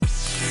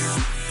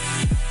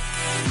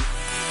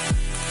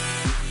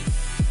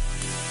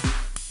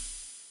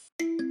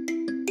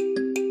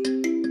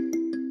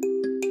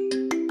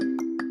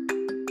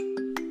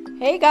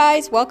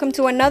guys, welcome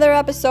to another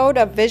episode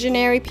of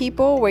Visionary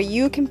People, where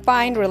you can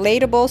find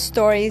relatable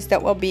stories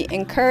that will be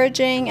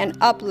encouraging and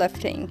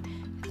uplifting.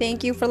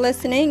 Thank you for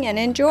listening and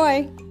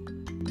enjoy.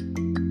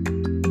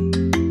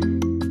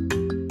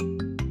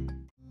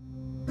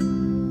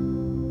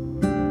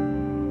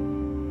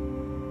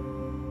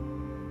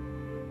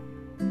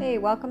 Hey,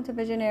 welcome to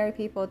Visionary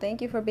People.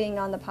 Thank you for being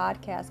on the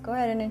podcast. Go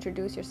ahead and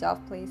introduce yourself,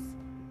 please.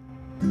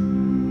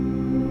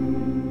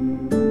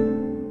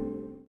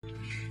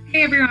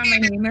 Hey everyone, my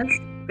name is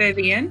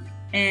Vivian,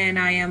 and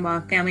I am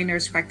a family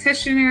nurse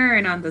practitioner,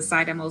 and on the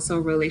side, I'm also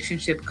a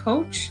relationship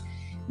coach.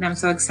 And I'm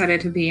so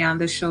excited to be on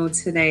the show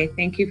today.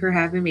 Thank you for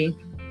having me.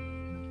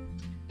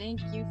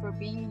 Thank you for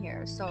being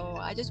here. So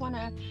I just want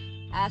to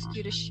ask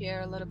you to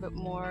share a little bit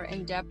more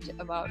in depth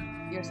about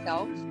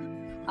yourself.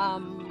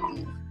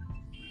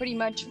 Pretty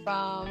much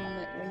from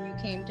when you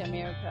came to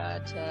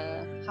America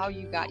to how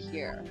you got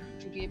here.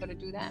 Would you be able to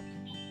do that?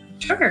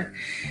 Sure.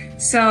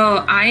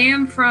 So I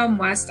am from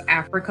West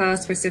Africa,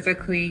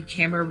 specifically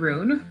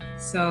Cameroon.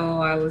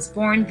 So I was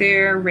born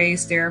there,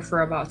 raised there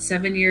for about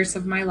 7 years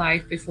of my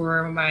life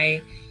before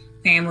my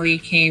family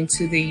came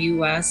to the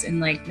U.S. in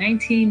like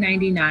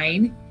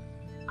 1999.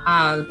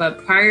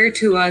 But prior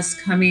to us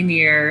coming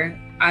here,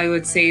 I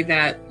would say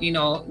that, you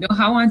know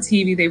how on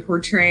TV they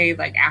portray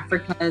like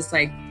Africa as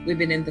like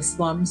living in the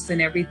slums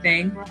and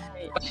everything? Right.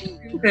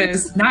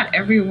 Because not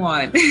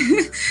everyone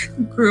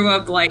grew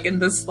up like in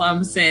the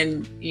slums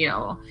and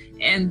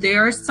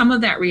there's some of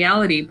that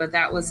reality, but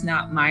that was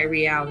not my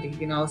reality,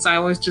 So I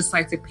always just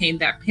like to paint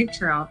that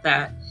picture out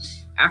that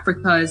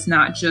Africa is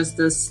not just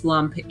the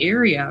slump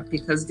area,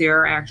 because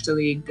there are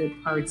actually good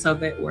parts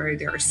of it where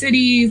there are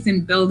cities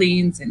and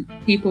buildings and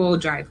people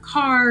drive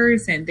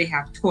cars and they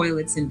have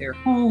toilets in their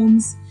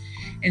homes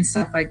and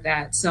stuff like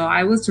that. So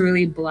I was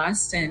really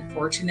blessed and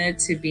fortunate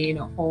to be in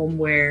a home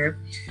where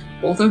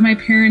both of my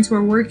parents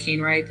were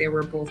working, right? They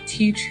were both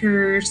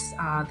teachers.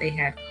 They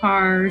had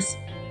cars.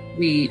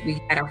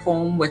 We had a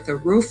home with a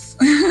roof,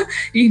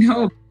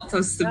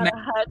 to cement.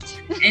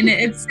 And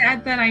it's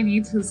sad that I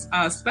need to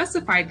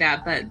specify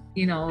that, but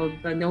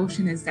the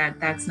notion is that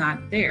that's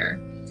not there.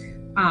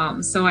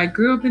 So I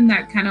grew up in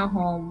that kind of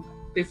home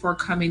before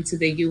coming to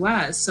the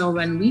U.S. So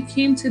when we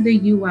came to the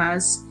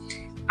U.S.,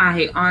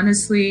 I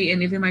honestly,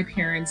 and even my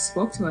parents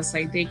spoke to us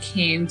like they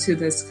came to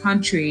this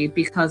country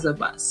because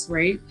of us,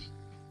 right?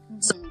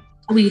 So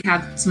we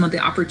have some of the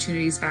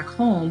opportunities back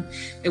home,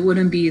 it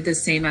wouldn't be the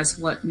same as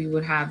what we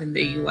would have in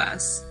the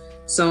U.S.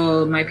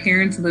 So my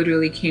parents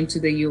literally came to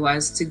the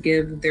U.S. to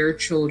give their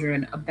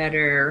children a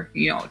better,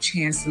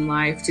 chance in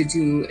life to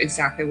do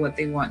exactly what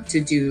they want to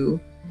do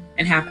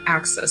and have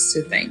access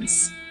to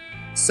things.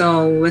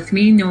 So with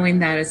me knowing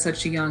that at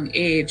such a young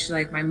age,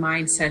 like my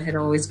mindset had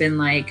always been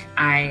like,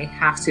 I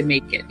have to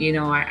make it,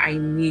 I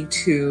need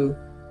to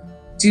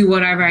do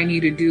whatever I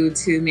need to do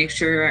to make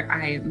sure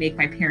I make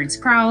my parents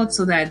proud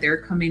so that their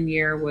coming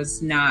year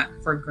was not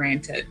for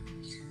granted.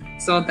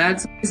 So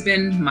that's always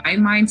been my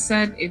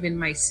mindset. Even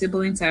my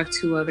siblings, I have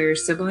 2 other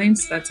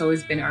siblings. That's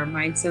always been our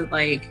mindset,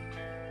 like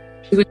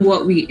doing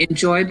what we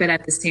enjoy, but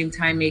at the same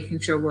time, making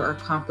sure we're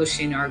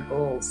accomplishing our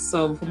goals.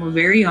 So from a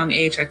very young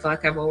age, I feel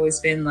like I've always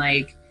been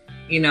like,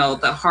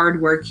 the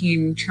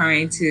hardworking,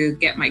 trying to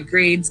get my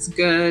grades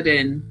good.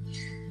 And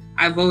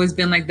I've always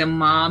been like the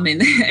mom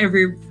in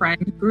every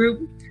friend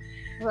group.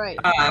 Right.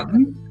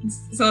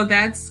 So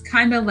that's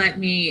kind of led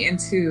me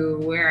into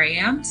where I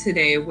am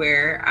today,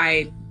 where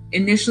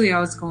initially I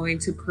was going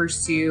to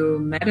pursue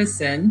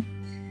medicine,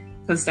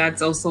 because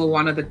that's also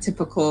one of the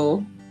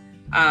typical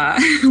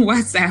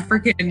West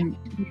African,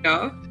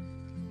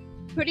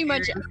 Pretty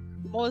much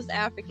most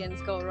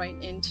Africans go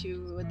right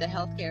into the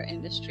healthcare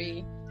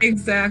industry.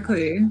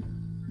 Exactly.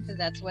 So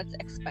that's what's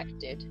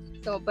expected.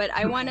 So, but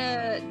I want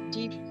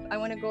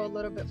to go a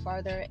little bit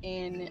farther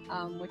in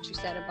what you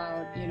said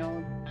about,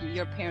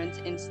 your parents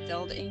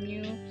instilled in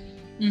you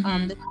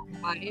the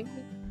drive.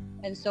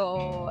 And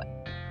so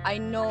I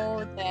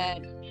know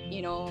that,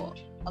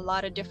 a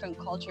lot of different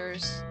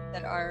cultures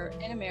that are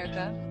in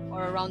America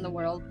or around the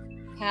world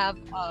have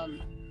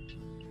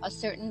a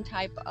certain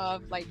type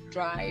of like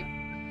drive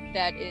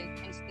that is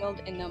instilled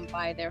in them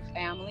by their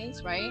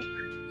families, right?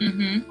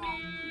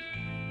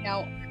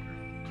 Now,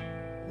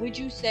 would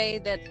you say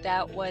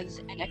that was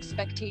an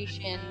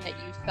expectation that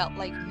you felt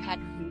like you had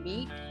to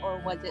meet,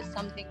 or was it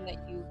something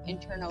that you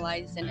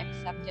internalized and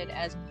accepted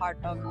as part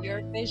of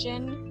your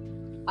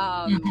vision?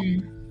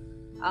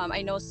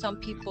 I know some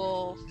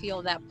people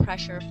feel that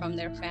pressure from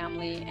their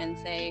family and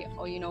say,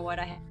 oh, you know what,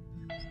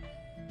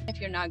 if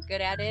you're not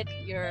good at it,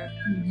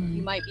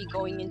 you might be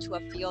going into a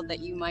field that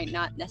you might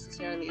not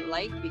necessarily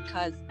like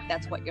because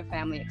that's what your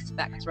family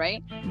expects,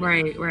 right?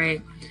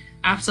 Right.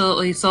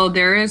 Absolutely. So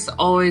there is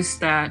always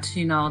that,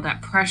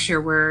 that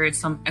pressure where it's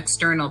some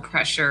external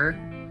pressure.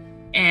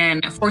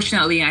 And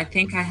fortunately, I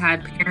think I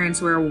had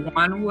parents where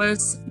one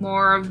was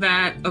more of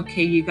that,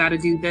 okay, you got to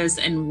do this.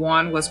 And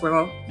one was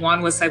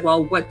like,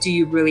 well, what do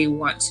you really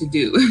want to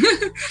do?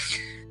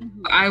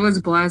 I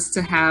was blessed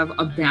to have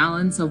a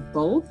balance of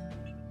both.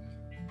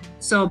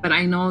 So, but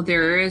I know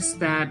there is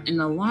that in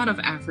a lot of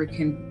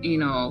African,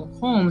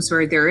 homes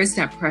where there is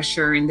that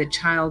pressure and the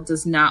child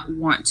does not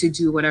want to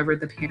do whatever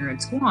the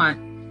parents want.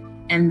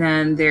 And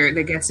then there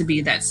gets to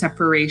be that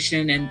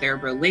separation in their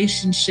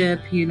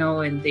relationship,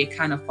 and they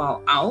kind of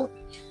fall out.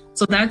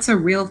 So that's a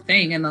real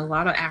thing in a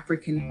lot of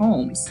African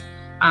homes.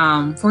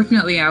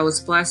 Fortunately, I was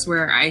blessed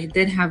where I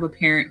did have a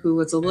parent who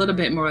was a little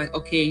bit more like,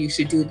 okay, you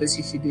should do this,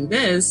 you should do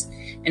this.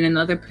 And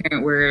another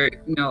parent where,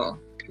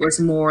 was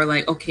more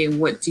like, okay,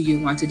 what do you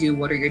want to do?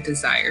 What are your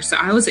desires? So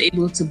I was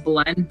able to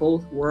blend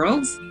both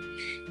worlds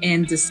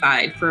and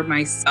decide for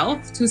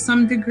myself to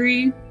some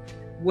degree,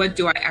 what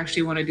do I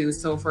actually want to do?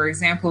 So for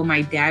example,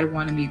 my dad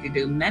wanted me to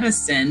do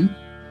medicine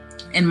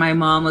and my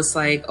mom was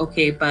like,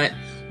 okay, but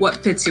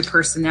what fits your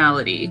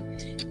personality?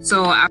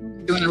 So I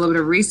was doing a little bit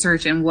of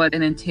research and what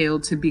it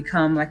entailed to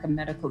become like a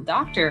medical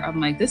doctor. I'm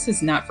like, this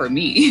is not for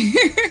me.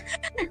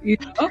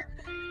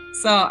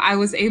 So I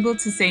was able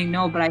to say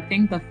no, but I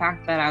think the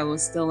fact that I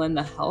was still in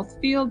the health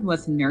field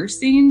with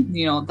nursing,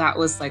 that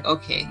was like,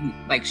 okay,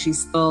 like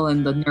she's still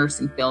in the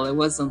nursing field. It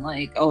wasn't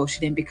like, oh, she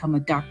didn't become a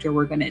doctor,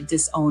 we're going to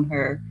disown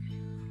her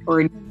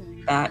or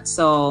that.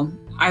 So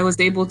I was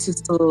able to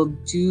still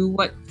do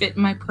what fit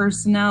my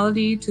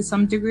personality to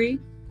some degree.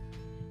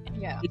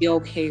 Yeah. Be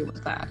okay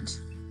with that.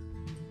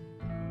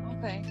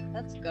 Okay,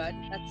 that's good.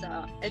 That's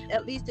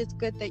at least it's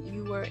good that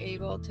you were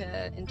able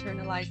to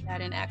internalize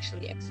that and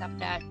actually accept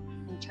that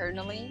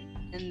internally,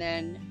 and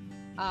then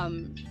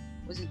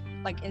was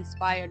like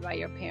inspired by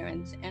your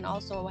parents, and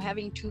also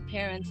having two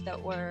parents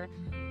that were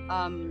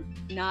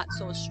not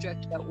so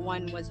strict, that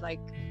one was like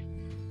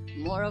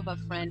more of a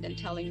friend and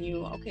telling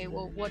you, okay,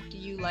 well, what do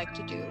you like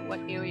to do, what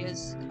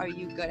areas are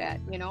you good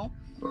at,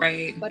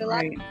 right? But a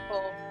lot of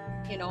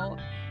people,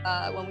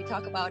 when we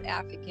talk about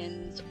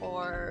Africans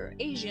or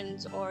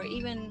Asians or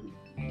even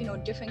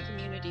different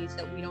communities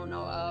that we don't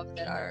know of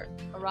that are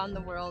around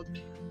the world,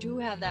 do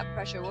have that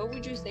pressure. What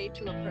would you say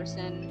to a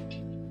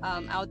person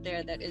out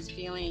there that is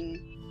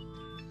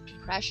feeling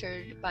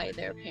pressured by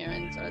their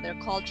parents or their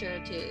culture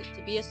to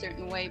be a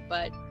certain way,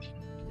 but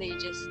they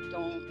just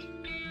don't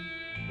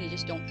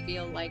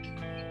feel like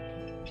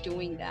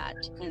doing that,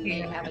 and they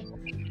have a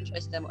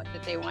interest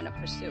that they want to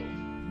pursue?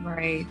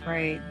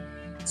 Right.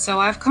 So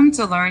I've come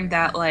to learn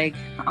that like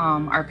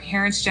our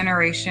parents'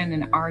 generation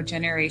and our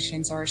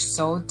generations are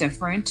so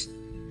different.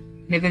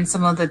 And even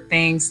some of the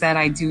things that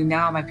I do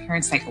now, my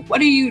parents like, what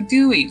are you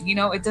doing?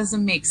 It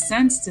doesn't make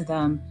sense to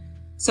them.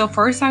 So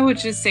first I would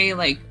just say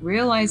like,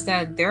 realize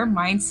that their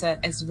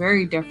mindset is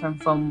very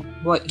different from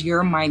what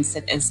your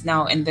mindset is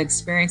now. And the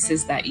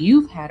experiences that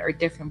you've had are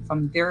different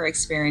from their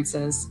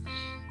experiences.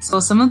 So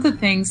some of the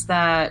things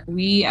that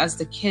we as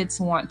the kids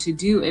want to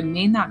do, it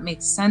may not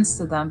make sense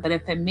to them, but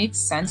if it makes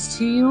sense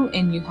to you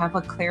and you have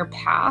a clear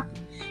path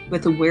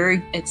with where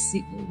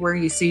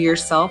you see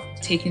yourself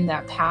taking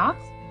that path,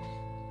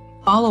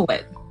 follow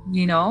it,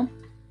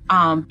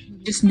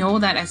 just know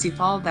that as you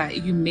follow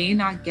that, you may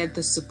not get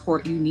the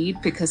support you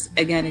need because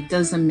again, it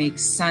doesn't make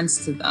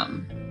sense to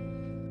them.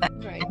 But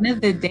at the end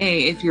of the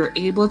day, if you're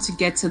able to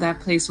get to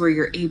that place where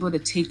you're able to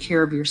take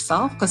care of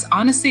yourself, because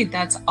honestly,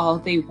 that's all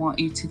they want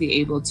you to be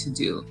able to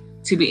do,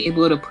 to be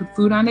able to put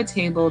food on the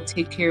table,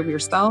 take care of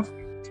yourself,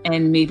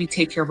 and maybe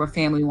take care of a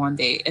family one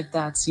day, if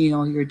that's,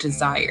 your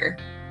desire.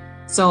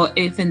 So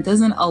if it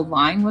doesn't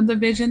align with the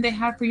vision they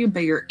have for you,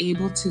 but you're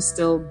able to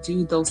still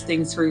do those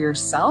things for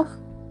yourself,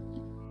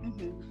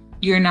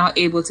 you're now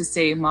able to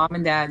say, Mom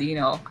and Dad,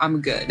 I'm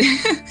good.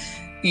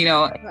 You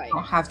don't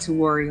have to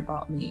worry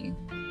about me.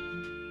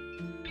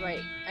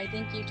 Right. I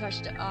think you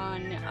touched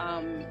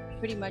on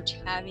pretty much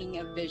having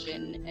a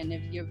vision, and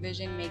if your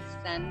vision makes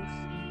sense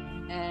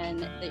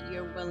and that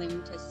you're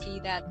willing to see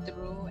that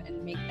through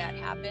and make that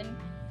happen,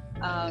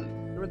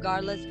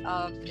 regardless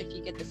of if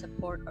you get the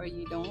support or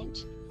you don't,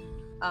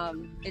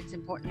 it's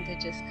important to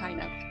just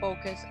kind of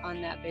focus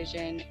on that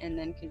vision and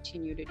then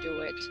continue to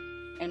do it.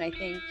 And I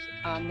think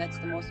that's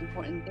the most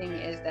important thing,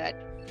 is that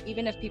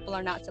even if people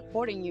are not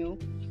supporting you,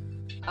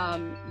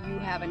 you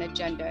have an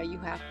agenda, you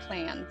have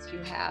plans,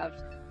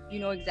 you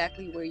know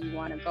exactly where you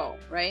want to go,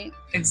 right?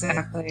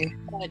 Exactly.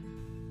 But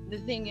the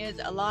thing is,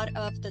 a lot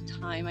of the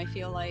time, I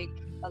feel like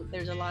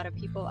there's a lot of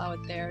people out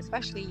there,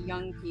 especially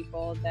young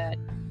people, that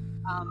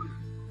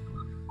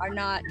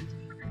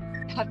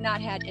have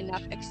not had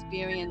enough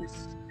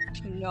experience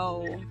to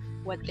know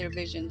what their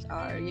visions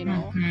are,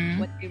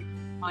 what they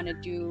want to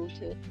do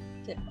to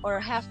or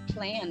have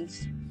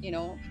plans,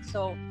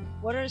 So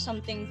what are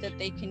some things that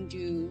they can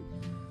do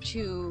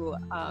to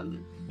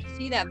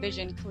see that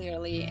vision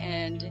clearly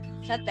and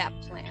set that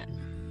plan?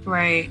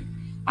 Right.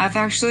 I've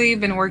actually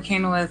been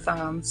working with,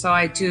 so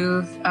I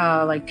do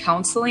like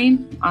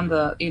counseling on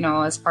the,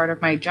 as part of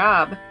my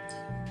job.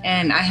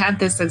 And I had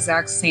this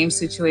exact same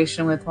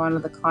situation with one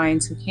of the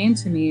clients who came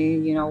to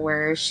me,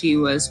 where she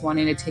was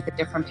wanting to take a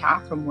different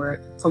path from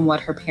what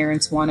her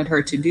parents wanted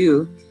her to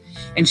do.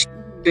 And she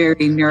was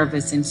very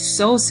nervous and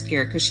so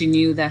scared because she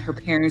knew that her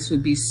parents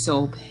would be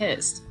so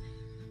pissed.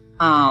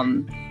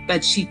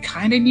 But she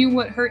kind of knew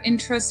what her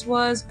interest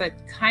was, but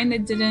kind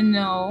of didn't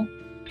know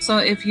So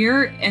if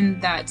you're in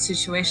that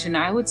situation,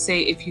 I would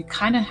say if you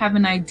kind of have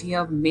an idea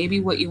of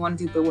maybe what you want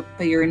to do,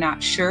 but you're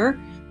not sure,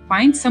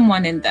 find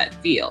someone in that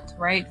field,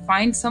 right?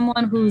 Find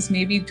someone who's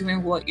maybe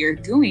doing what you're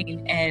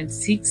doing and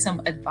seek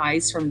some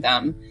advice from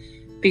them.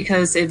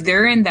 Because if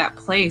they're in that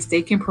place,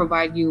 they can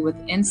provide you with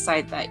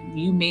insight that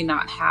you may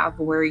not have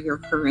where you're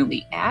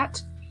currently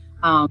at.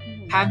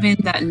 Having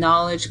that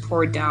knowledge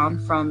poured down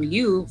from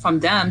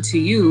them to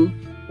you,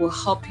 will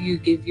help you,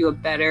 give you a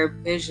better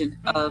vision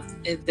of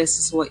if this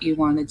is what you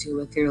want to do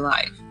with your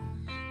life.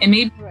 And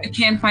maybe you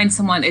can't find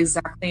someone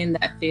exactly in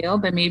that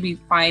field, but maybe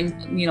find,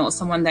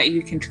 someone that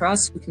you can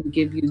trust who can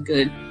give you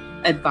good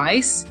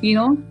advice,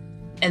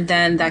 and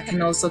then that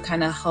can also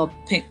kind of help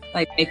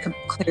make a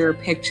clearer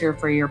picture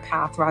for your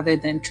path rather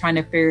than trying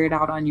to figure it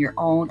out on your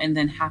own and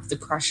then have the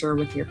pressure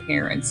with your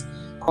parents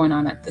going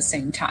on at the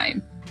same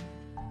time.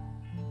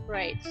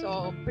 Right.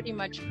 So pretty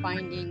much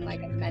finding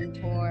like a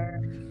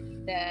mentor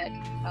that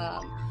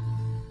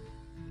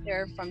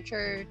they're from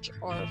church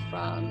or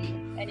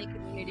from any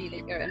community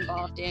that you're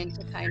involved in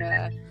to kind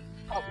of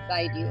help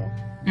guide you.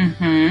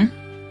 Okay.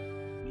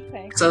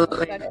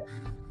 Absolutely.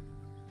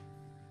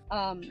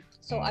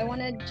 So I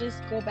want to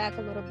just go back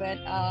a little bit.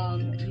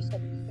 You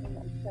said you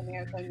came to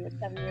America when you were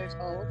 7 years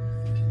old,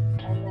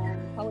 and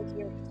then how was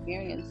your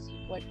experience?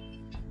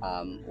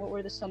 What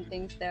were some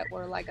things that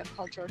were like a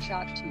cultural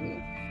shock to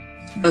you?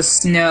 The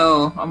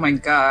snow. Oh my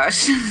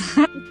gosh.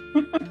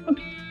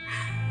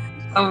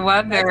 The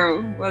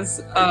weather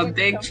was a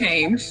big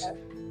change.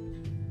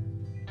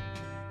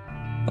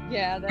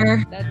 Yeah,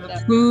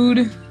 the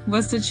food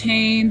was a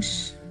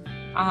change.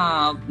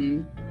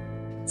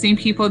 Seeing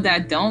people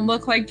that don't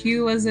look like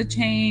you was a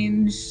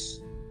change.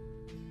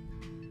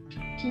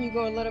 Can you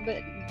go a little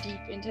bit deep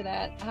into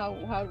that? How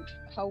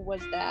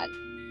was that?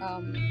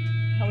 How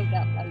was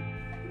that like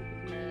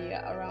to be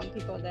around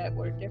people that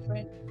were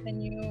different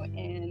than you,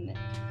 and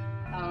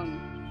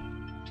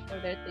were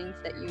there things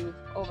that you've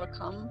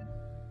overcome?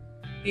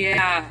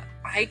 Yeah,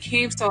 I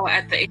came, so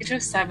at the age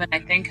of 7, I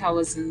think I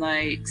was in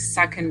like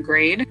 2nd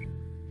grade.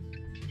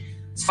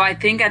 So I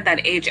think at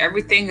that age,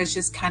 everything is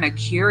just kind of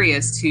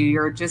curious to you.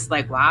 You're just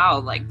like, wow,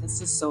 like this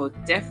is so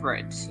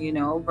different,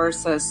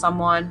 versus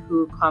someone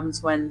who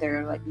comes when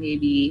they're like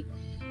maybe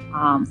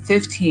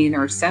 15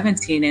 or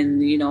 17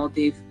 and,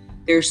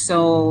 they're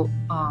so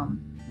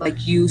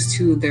like used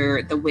to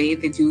the way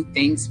they do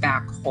things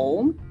back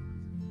home.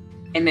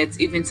 And it's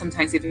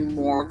sometimes even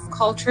more of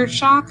culture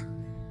shock.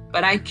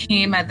 But I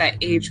came at that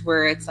age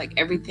where it's like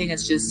everything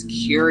is just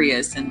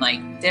curious and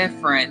like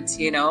different,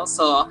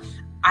 So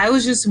I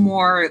was just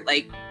more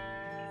like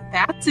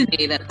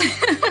fascinated,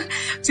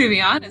 to be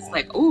honest.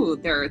 Like, oh,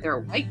 they're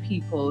white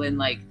people and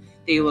like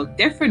they look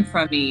different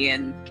from me,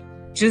 and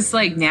just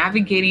like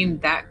navigating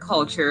that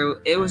culture.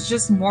 It was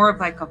just more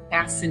of like a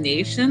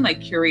fascination,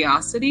 like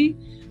curiosity,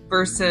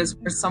 versus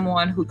for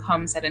someone who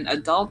comes at an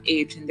adult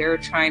age and they're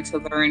trying to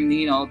learn,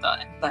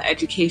 the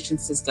education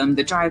system,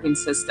 the driving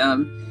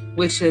system,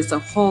 which is a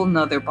whole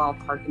nother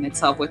ballpark in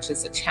itself, which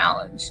is a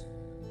challenge.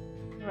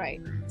 Right.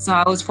 So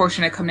I was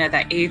fortunate coming at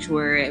that age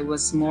where it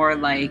was more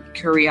like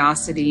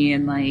curiosity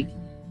and like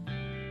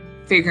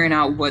figuring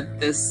out what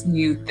this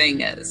new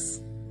thing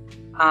is.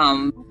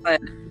 But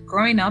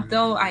growing up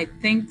though, I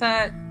think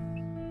that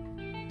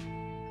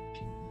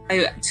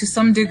to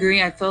some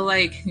degree, I feel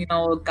like,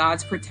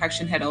 God's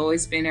protection had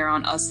always been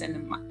around us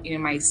and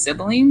my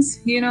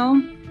siblings,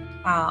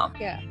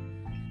 Yeah.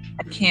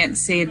 I can't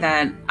say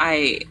that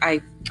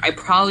I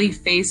probably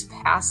faced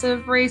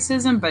passive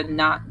racism, but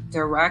not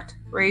direct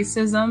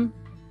racism.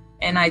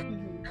 And at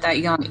that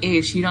young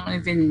age, you don't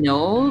even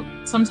know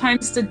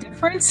sometimes the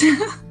difference.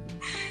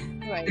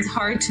 Right. It's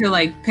hard to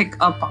like pick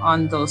up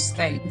on those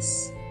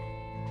things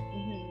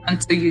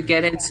until you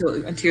get until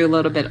you're a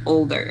little bit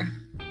older.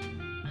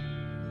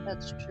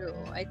 That's true.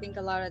 I think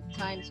a lot of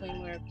times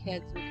when we're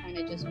kids, we kind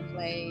of just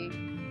play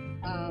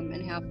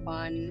and have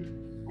fun.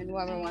 And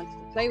whoever wants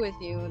to play with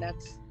you,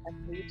 that's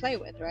who you play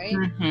with, right?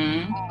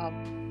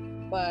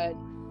 But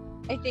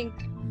I think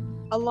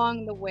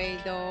along the way,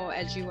 though,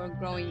 as you were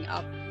growing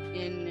up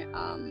in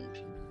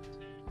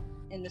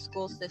the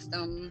school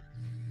system,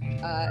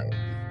 have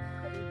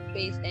you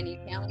faced any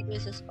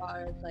challenges as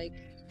far as like,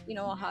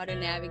 how to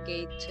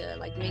navigate to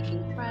like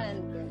making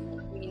friends and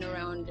like, being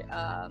around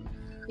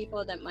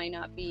people that might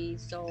not be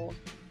so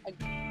like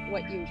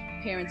what your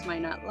parents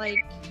might not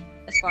like?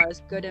 As far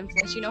as good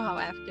influence, how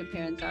African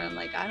parents are. I'm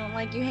like, I don't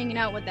like you hanging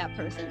out with that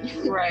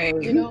person. Right.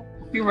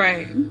 You're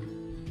right.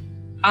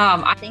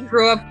 I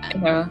grew up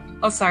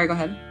oh, sorry, go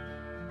ahead.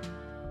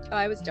 Oh,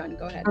 I was done.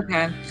 Go ahead.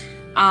 Okay.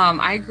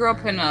 I grew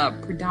up in a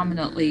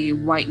predominantly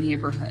white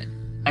neighborhood.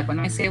 Like when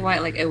I say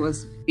white, like it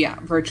was,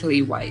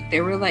 virtually white.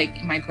 There were like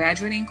in my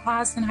graduating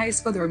class in high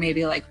school, there were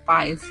maybe like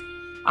 5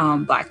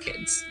 Black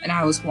kids, and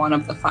I was one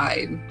of the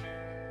 5.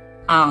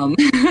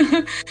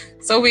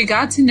 So we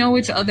got to know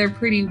each other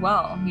pretty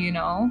well,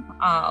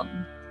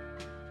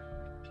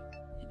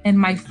 and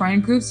my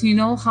friend groups,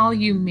 how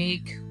you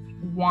make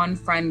one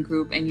friend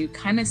group and you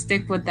kind of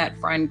stick with that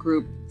friend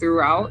group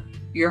throughout.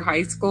 your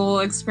high school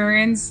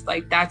experience,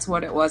 like that's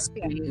what it was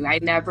for me. I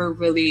never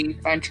really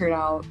ventured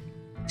out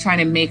trying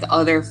to make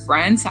other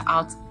friends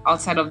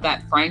outside of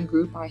that friend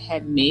group I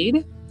had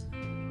made.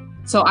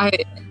 So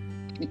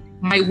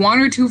my one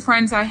or two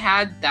friends I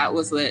had, that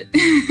was lit.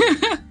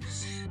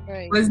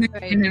 Wasn't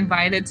getting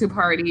invited to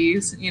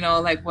parties, you know,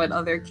 like what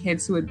other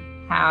kids would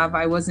have.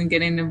 I wasn't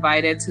getting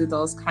invited to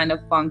those kind of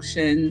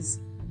functions,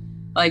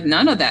 like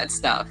none of that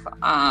stuff.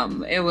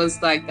 It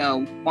was like the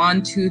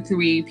 1, 2,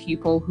 3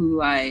 people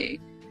who I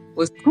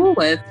was cool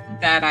with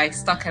that I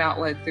stuck it out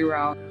with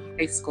throughout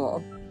high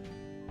school.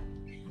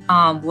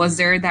 Was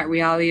there that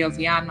reality of,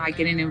 yeah, I'm not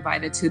getting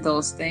invited to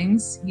those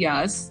things?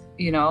 Yes,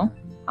 you know.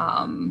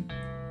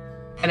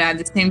 But at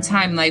the same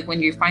time, like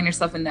when you find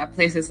yourself in that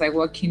place, it's like,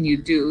 what can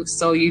you do?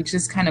 So you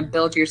just kind of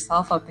build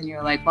yourself up and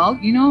you're like, well,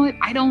 you know what?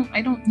 I don't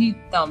need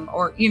them.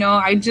 Or, you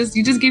know, you just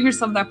give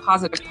yourself that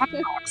positive pep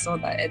talk so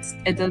that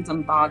it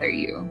doesn't bother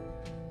you.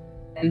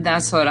 And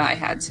that's what I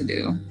had to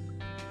do.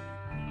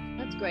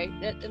 That's great.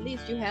 At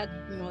least you had,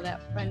 you know,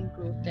 that friend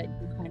group that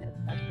you kind of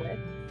stuck with.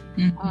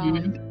 So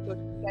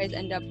you guys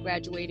end up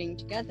graduating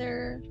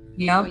together,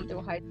 going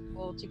through high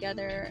school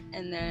together,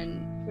 and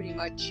then pretty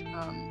much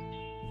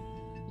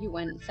you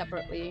went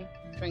separately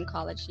during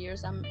college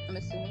years, I'm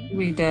assuming?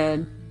 We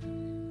did.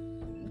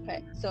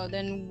 Okay, so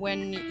then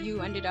when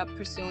you ended up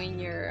pursuing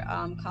your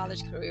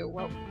college career,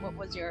 where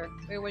was your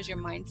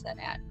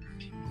mindset at?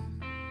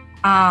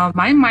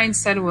 My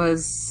mindset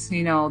was,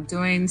 you know,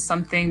 doing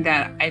something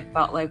that I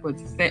felt like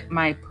would fit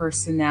my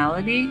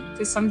personality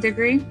to some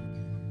degree.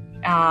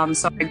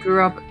 So I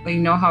grew up, you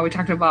know how we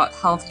talked about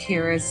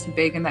healthcare is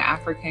big in the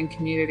African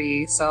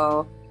community.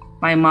 So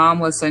my mom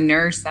was a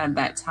nurse at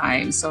that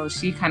time, so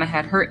she kind of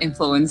had her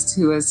influence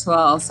too as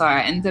well. So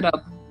I ended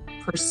up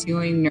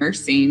pursuing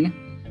nursing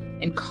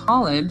in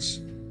college,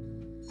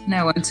 and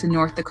I went to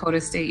North Dakota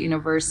State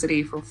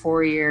University for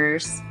 4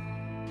 years.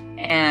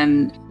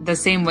 And the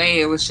same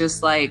way, it was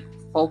just like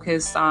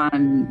focused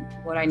on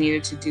what I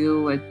needed to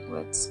do with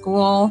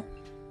school.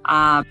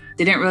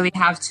 Didn't really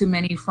have too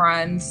many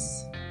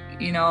friends,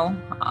 you know,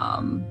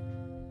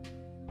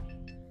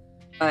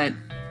 but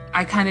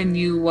I kind of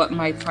knew what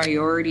my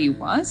priority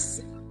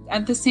was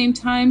at the same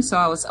time. So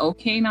I was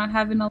okay not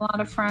having a lot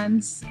of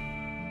friends.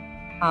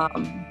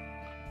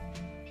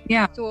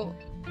 Yeah. So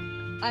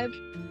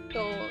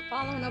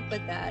following up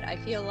with that, I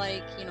feel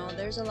like, you know,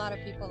 there's a lot of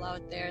people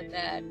out there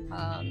that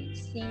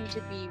seem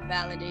to be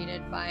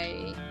validated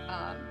by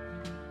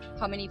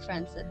how many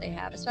friends that they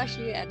have,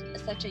 especially at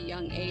such a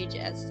young age,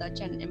 at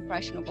such an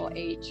impressionable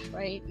age,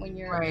 right? When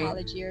you're in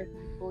college years,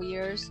 school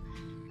years.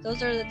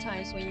 Those are the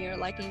times when you're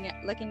looking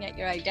at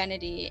your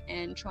identity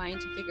and trying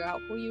to figure out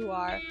who you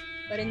are.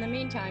 But in the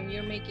meantime,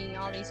 you're making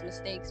all these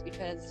mistakes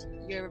because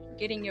you're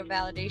getting your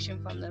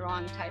validation from the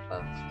wrong type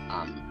of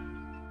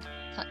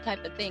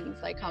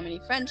things, like how many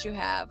friends you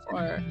have,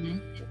 or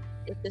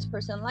if this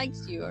person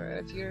likes you,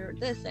 or if you're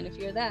this and if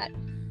you're that.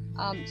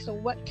 So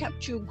what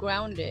kept you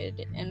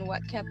grounded, and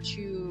what kept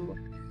you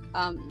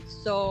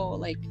so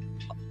like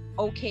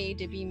okay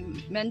to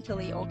be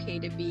mentally okay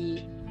to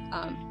be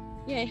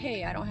yeah,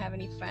 hey, I don't have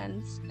any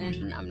friends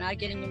and I'm not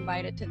getting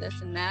invited to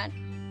this and that,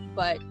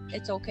 but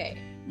it's okay.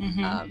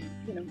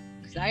 You know,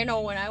 because I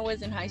know when I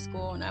was in high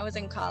school and I was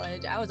in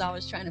college, I was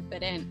always trying to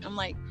fit in. I'm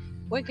like,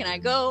 where can I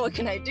go? What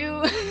can I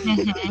do?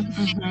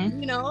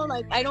 You know,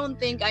 like I don't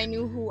think I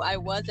knew who I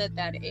was at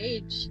that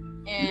age.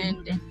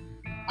 And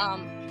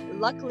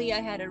luckily I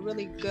had a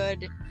really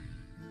good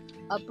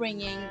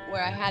upbringing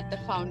where I had the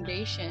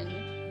foundation,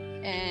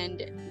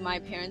 and my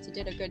parents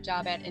did a good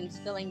job at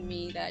instilling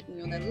me that, you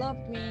know, they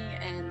loved me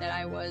and that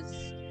I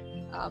was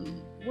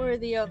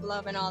worthy of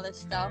love and all this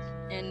stuff.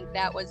 And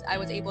I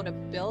was able to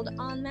build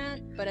on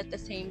that. But at the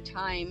same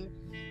time,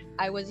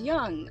 I was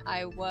young.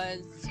 I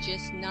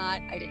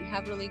didn't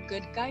have really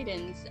good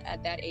guidance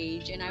at that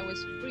age, and I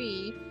was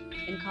free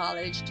in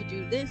college to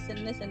do this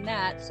and this and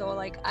that. So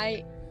like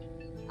I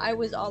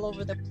was all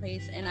over the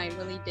place, and I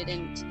really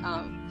didn't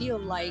feel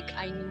like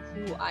I knew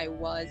who I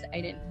was. I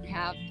didn't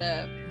have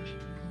the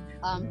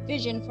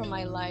vision for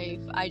my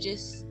life. I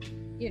just,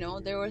 you know,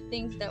 there were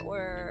things that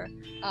were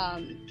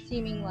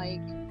seeming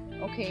like,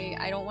 okay,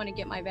 I don't want to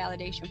get my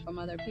validation from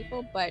other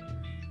people, but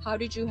how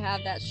did you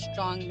have that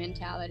strong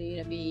mentality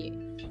to be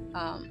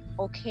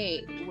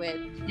okay with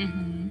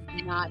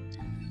not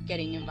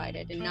getting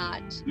invited and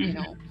not, you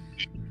know,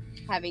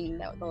 having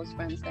those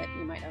friends that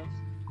you might have?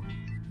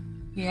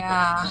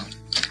 Yeah,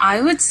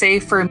 I would say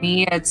for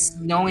me, it's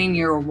knowing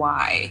your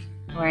why,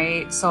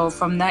 right? So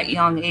from that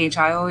young age,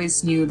 I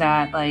always knew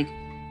that like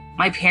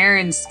my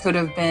parents could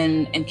have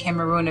been in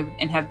Cameroon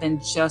and have been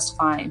just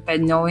fine,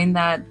 but knowing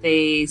that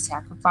they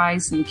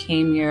sacrificed and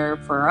came here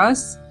for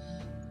us,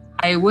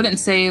 I wouldn't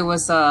say it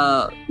was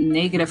a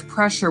negative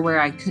pressure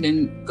where I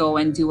couldn't go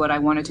and do what I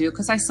wanted to do,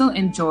 because I still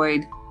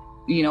enjoyed,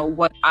 you know,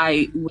 what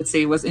I would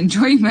say was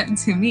enjoyment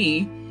to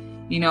me,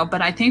 you know,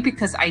 but I think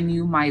because I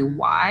knew my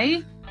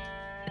why,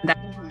 that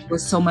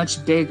was so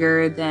much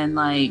bigger than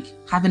like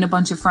having a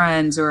bunch of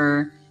friends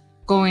or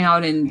going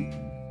out and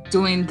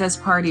doing this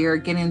party or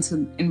getting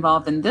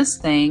involved in this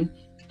thing.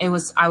 I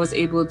was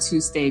able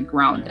to stay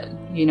grounded.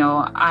 You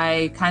know,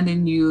 I kind of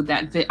knew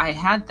that I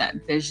had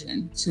that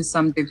vision to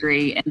some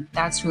degree, and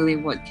that's really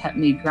what kept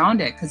me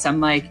grounded, because I'm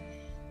like,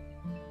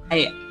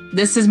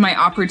 this is my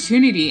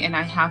opportunity and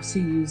I have to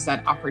use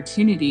that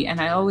opportunity.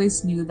 And I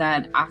always knew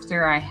that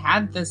after I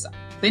had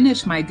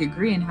finished my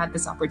degree and had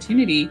this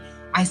opportunity,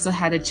 I still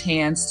had a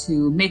chance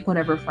to make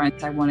whatever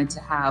friends I wanted to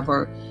have,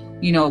 or,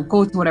 you know,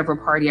 go to whatever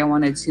party I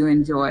wanted to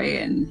enjoy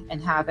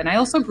and have. And I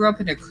also grew up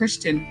in a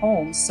Christian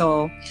home.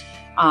 So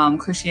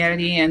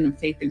Christianity and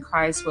faith in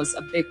Christ was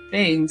a big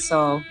thing.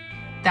 So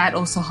that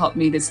also helped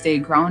me to stay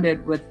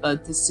grounded with the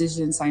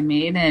decisions I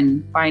made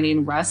and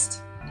finding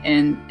rest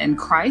in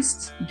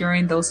Christ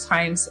during those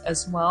times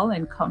as well,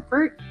 and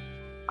comfort.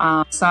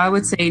 So I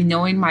would say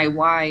knowing my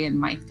why and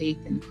my faith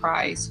in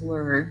Christ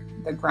were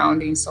the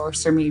grounding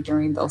source for me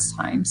during those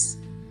times,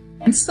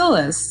 and still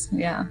is.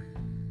 Yeah.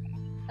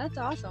 That's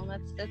awesome.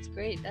 That's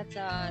great. That's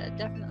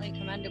definitely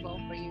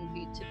commendable for you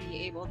to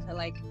be able to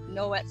like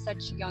know at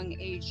such a young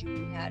age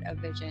you had a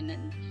vision.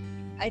 And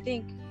I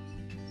think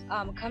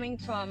coming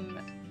from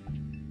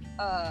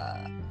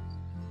a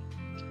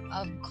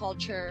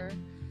culture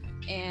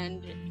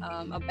and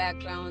a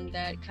background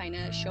that kind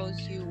of shows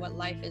you what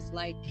life is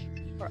like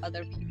for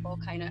other people,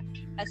 kind of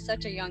at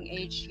such a young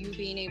age, you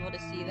being able to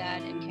see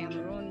that in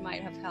Cameroon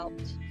might have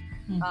helped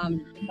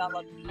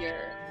develop your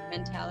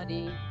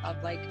mentality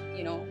of like,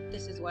 you know,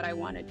 this is what I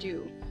want to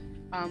do.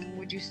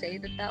 Would you say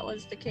that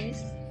was the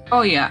case?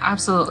 Oh yeah,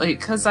 absolutely.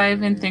 Because I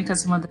even think of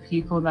some of the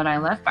people that I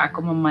left back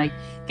home, I'm like,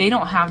 they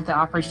don't have the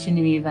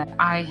opportunity that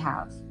I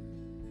have,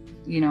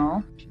 you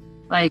know,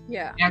 like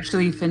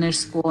actually finish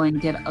school and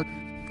get a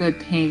good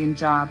paying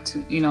job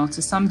to, you know,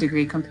 to some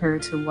degree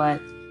compared to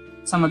what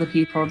some of the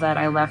people that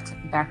I left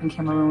back in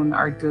Cameroon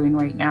are doing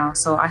right now.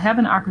 So I have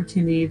an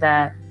opportunity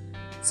that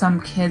some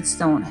kids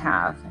don't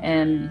have,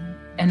 and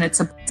it's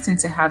a blessing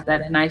to have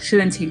that, and I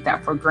shouldn't take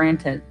that for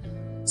granted.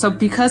 So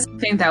because I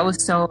think that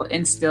was so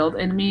instilled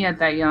in me at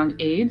that young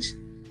age,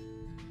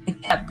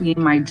 it kept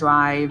being my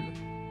drive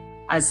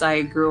as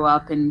I grew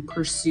up and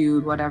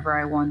pursued whatever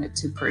I wanted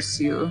to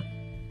pursue.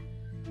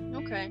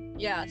 Okay,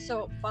 yeah.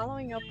 So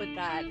following up with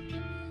that,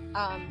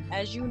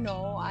 as you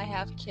know, I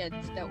have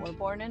kids that were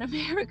born in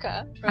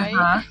America, right?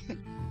 Uh-huh.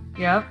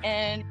 Yep.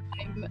 And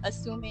I'm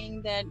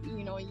assuming that,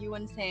 you know, you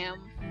and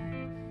Sam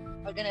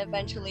are going to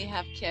eventually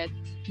have kids.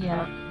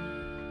 Yeah.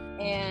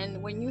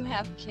 And when you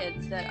have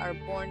kids that are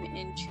born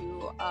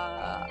into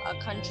a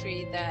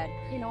country that,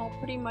 you know,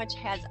 pretty much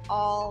has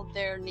all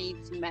their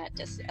needs met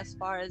as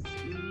far as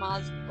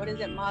Maslow's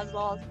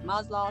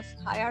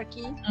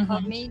hierarchy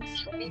of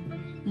needs, right?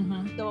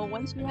 So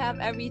once you have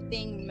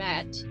everything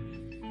met,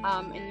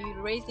 and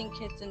you're raising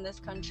kids in this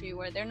country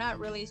where they're not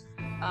really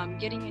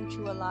getting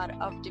into a lot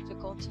of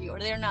difficulty, or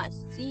they're not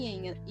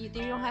seeing it, you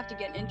don't have to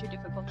get into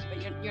difficulty,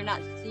 but you're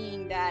not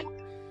seeing that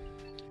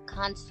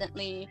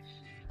constantly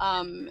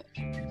from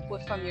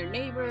your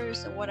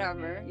neighbors or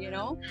whatever, you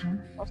know,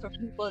 or from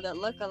people that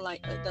look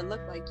like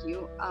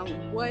you.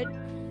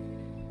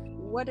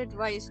 What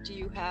advice do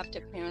you have to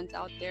parents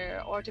out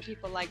there, or to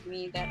people like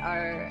me that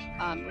are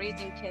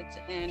raising kids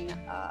in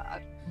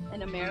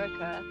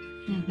America,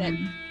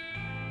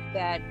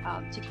 that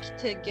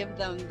to give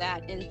them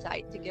that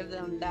insight, to give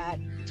them that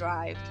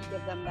drive, to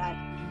give them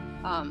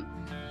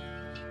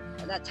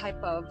that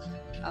type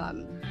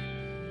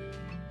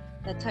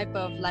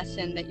of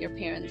lesson that your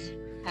parents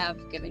have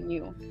given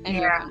you and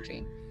your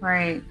country?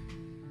 Right.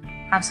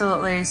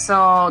 Absolutely.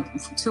 So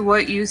to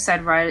what you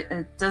said, right,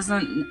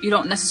 you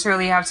don't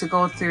necessarily have to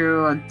go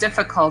through a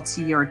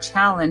difficulty or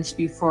challenge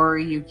before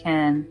you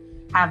can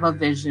have a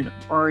vision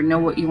or know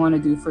what you want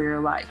to do for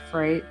your life,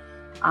 right?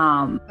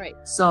 Right.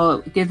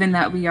 So given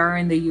that we are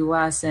in the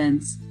US,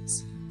 and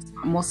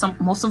most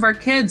of our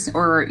kids,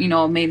 or, you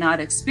know, may not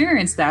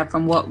experience that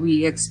from what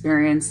we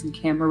experienced in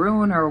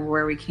Cameroon or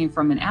where we came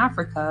from in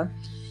Africa.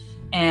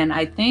 And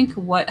I think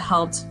what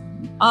helped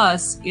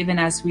us, even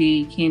as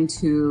we came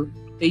to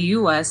the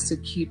US, to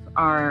keep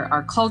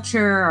our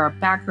culture, our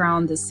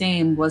background the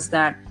same, was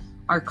that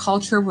our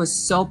culture was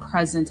so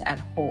present at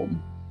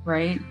home,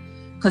 right?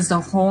 Because the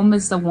home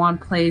is the one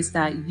place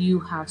that you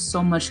have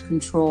so much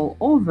control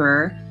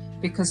over,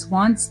 because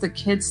once the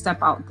kids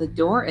step out the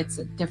door, it's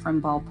a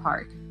different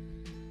ballpark.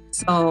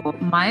 So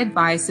my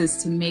advice is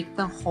to make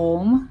the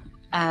home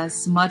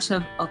as much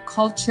of a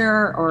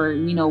culture, or,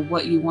 you know,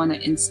 what you want to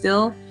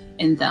instill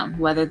in them,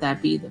 whether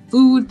that be the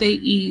food they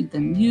eat, the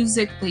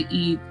music they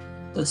eat,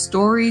 the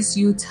stories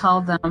you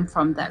tell them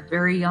from that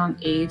very young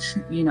age.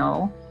 You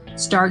know,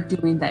 start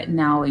doing that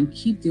now and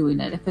keep doing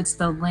it. If it's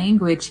the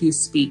language you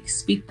speak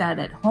that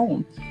at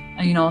home.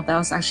 And, you know, that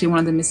was actually one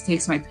of the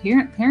mistakes my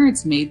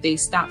parents made. They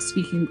stopped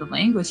speaking the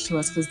language to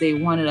us because they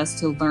wanted us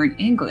to learn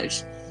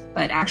English.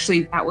 But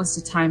actually, that was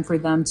the time for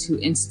them to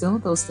instill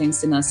those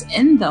things in us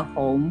in the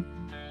home,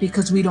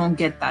 because we don't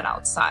get that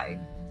outside.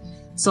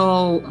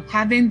 So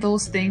having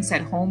those things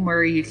at home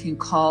where you can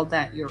call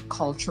that your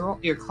culture,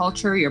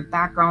 your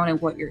background,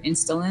 and what you're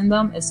instilling in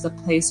them, is the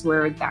place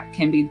where that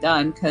can be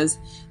done. Because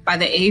by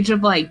the age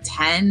of like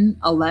 10,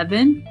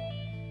 11,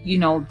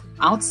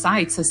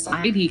 outside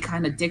society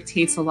kind of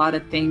dictates a lot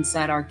of things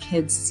that our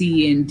kids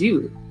see and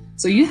do.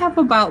 So you have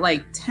about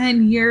like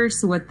 10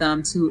 years with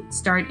them to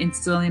start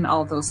instilling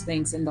all those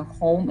things, and the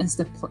home is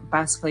the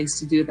best place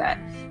to do that.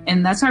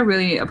 And that's why I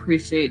really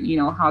appreciate,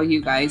 how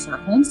you guys are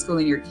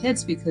homeschooling your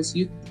kids, because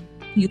you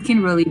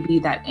can really be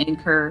that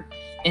anchor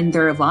in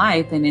their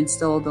life and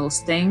instill those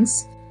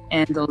things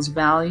and those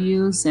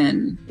values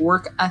and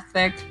work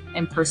ethic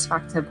and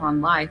perspective on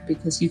life,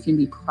 because you can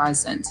be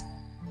present.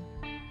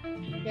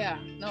 Yeah,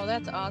 no,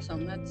 that's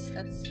awesome. That's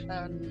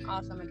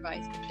awesome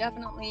advice.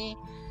 Definitely.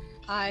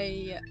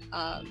 I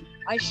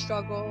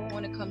struggle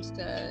when it comes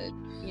to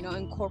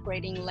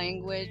incorporating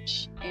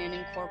language and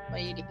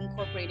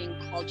incorporating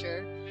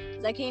culture,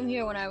 because I came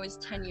here when I was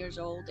 10 years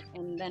old,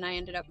 and then I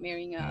ended up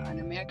marrying an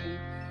American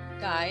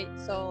guy.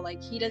 So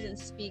like, he doesn't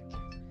speak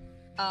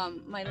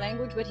my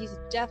language, but he's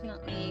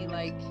definitely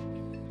like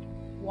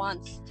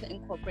wants to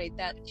incorporate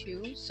that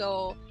too.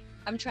 So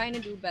I'm trying to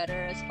do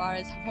better as far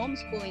as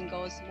homeschooling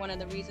goes. One of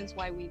the reasons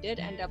why we did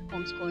end up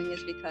homeschooling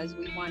is because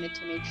we wanted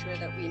to make sure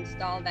that we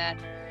install that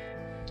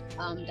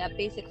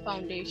basic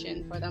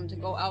foundation for them to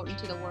go out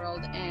into the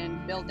world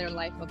and build their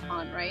life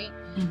upon, right?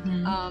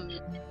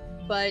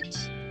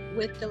 But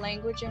with the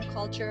language and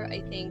culture,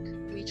 I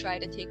think we try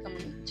to take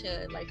them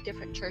to like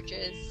different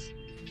churches.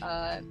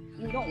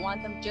 We don't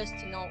want them just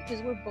to know,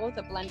 because we're both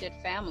a blended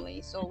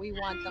family, so we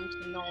want them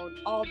to know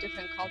all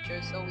different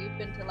cultures. So we've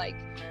been to like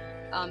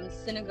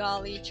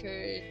Senegali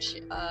church,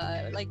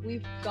 like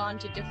we've gone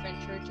to different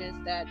churches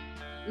that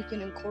we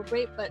can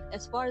incorporate. But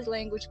as far as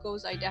language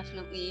goes, I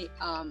definitely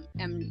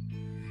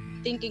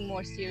am thinking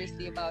more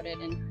seriously about it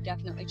and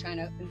definitely trying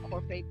to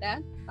incorporate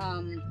that.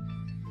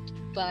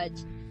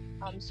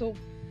 So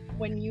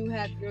when you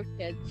have your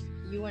kids,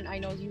 I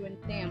know you and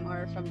Sam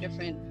are from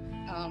different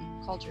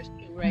cultures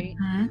too, right?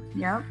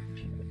 Yep.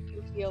 Do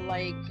you feel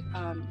like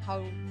how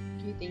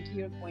do you think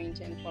you're going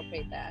to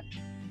incorporate that?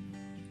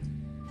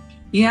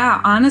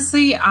 Yeah,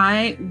 honestly,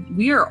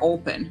 we are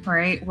open,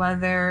 right?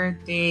 Whether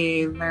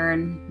they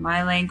learn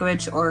my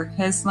language or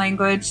his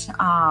language.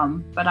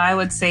 But I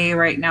would say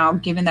right now,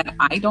 given that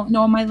I don't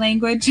know my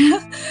language,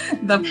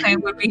 the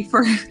plan would be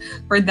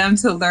for them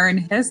to learn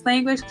his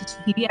language, because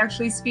he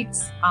actually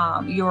speaks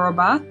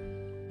Yoruba,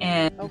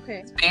 and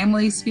his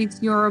family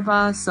speaks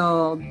Yoruba.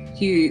 So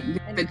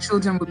the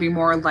children would be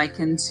more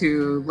likely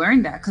to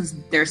learn that, because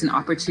there's an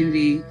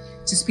opportunity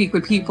to speak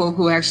with people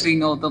who actually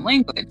know the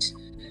language.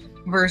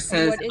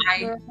 Versus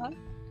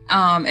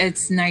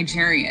it's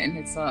Nigerian.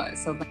 It's a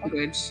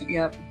language.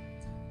 Yep.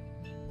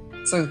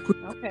 So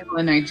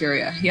in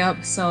Nigeria.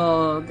 Yep.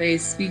 So they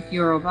speak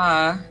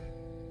Yoruba,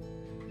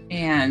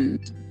 and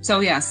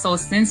so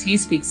since he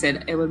speaks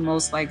it, it would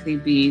most likely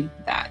be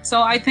that.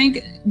 So I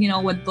think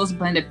with those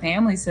blended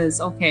families is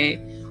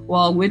okay.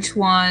 Well, which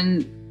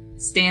one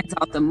stands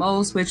out the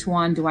most? Which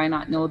one do I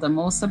not know the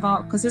most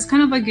about? Because it's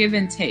kind of a give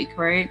and take,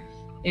 right?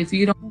 If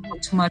you don't know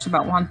too much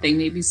about one thing,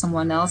 maybe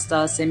someone else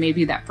does, and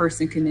maybe that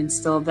person can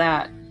instill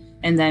that.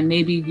 And then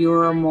maybe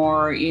you're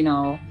more,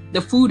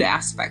 the food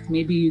aspect.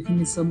 Maybe you can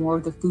instill more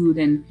of the food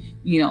and,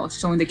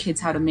 showing the kids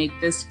how to make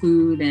this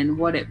food and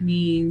what it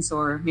means.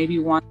 Or maybe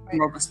you want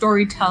more of a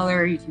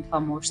storyteller. You can tell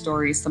more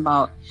stories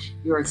about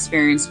your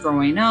experience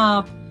growing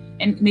up.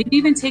 And maybe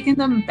even taking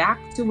them back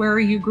to where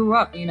you grew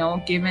up,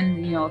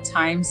 given,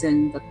 times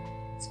and the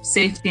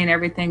safety and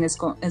everything is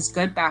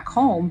good back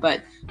home,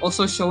 but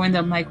also showing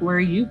them like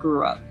where you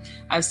grew up.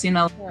 I've seen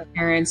a lot of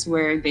parents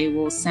where they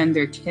will send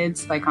their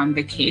kids like on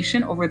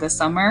vacation over the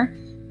summer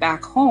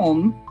back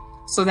home,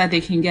 so that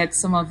they can get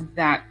some of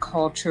that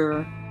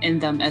culture in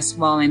them as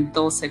well, and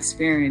those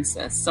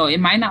experiences. So it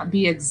might not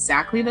be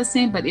exactly the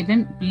same, but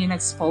even being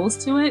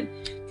exposed to it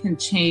can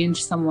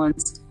change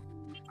someone's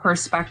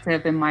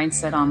perspective and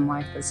mindset on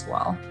life as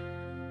well.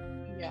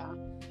 Yeah,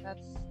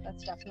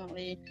 that's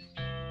definitely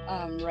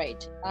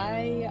right.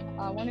 I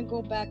want to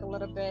go back a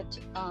little bit.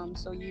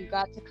 So you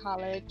got to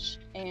college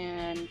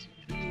and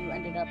you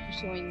ended up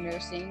pursuing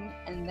nursing,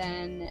 and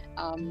then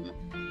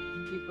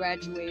you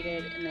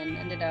graduated and then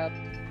ended up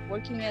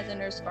working as a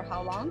nurse for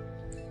how long?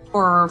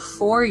 For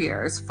 5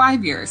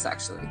 years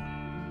actually.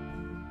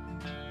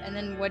 And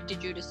then what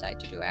did you decide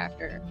to do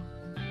after?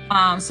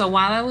 So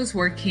while I was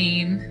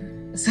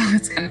working, so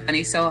it's kind of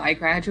funny. So I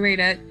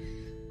graduated,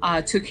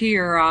 took a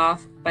year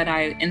off, but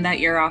in that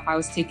year off, I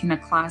was taking a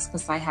class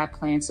because I had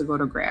plans to go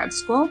to grad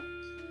school.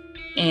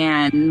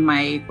 And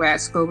my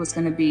grad school was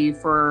going to be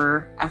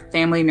for a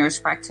family nurse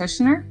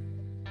practitioner.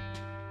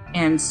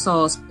 And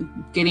so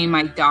getting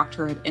my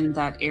doctorate in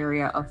that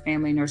area of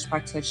family nurse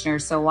practitioner.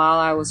 So while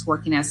I was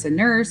working as a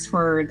nurse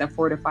for the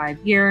 4 to 5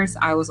 years,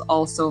 I was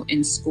also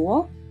in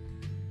school.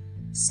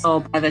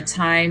 So by the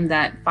time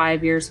that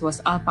 5 years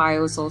was up, I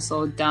was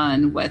also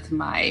done with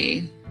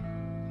my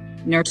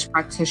nurse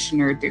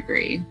practitioner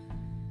degree.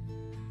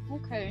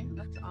 Okay,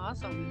 that's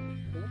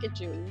awesome. Look at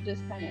you. You're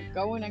just kind of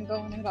going and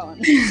going and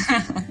going.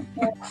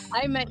 So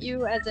I met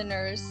you as a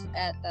nurse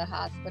at the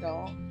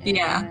hospital.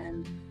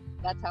 And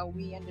that's how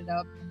we ended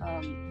up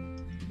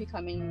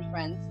becoming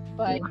friends.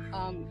 But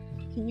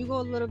can you go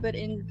a little bit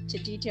into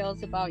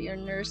details about your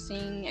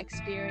nursing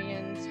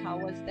experience? How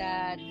was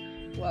that?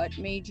 What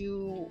made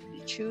you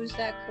choose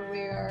that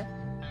career?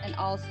 And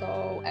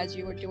also, as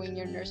you were doing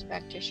your nurse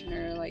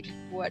practitioner, like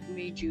what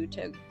made you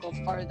to go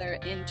farther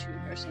into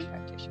nursing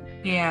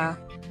practitioner? Yeah.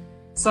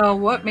 So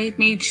what made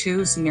me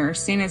choose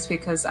nursing is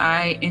because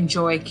I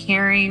enjoy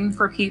caring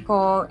for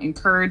people,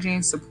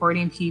 encouraging,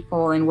 supporting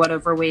people in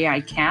whatever way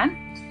I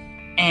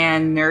can.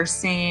 And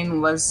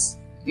nursing was,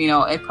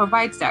 it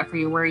provides that for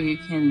you where you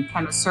can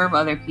kind of serve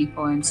other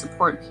people and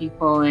support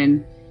people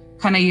and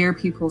kind of hear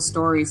people's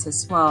stories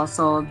as well.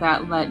 So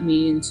that led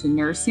me into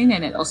nursing,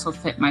 and it also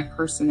fit my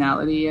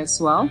personality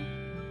as well.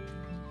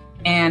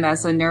 And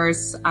as a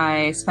nurse,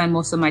 I spend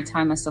most of my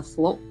time as a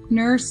float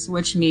nurse,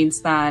 which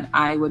means that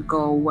I would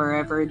go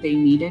wherever they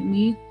needed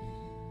me,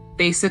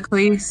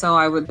 basically. So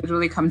I would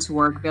literally come to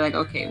work, be like,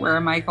 okay, where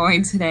am I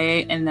going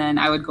today? And then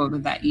I would go to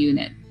that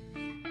unit.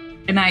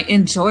 And I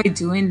enjoy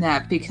doing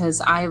that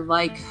because I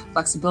like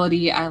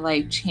flexibility. I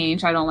like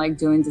change. I don't like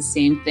doing the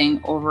same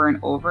thing over and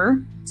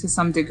over to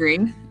some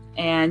degree.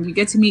 And you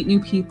get to meet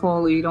new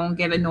people. You don't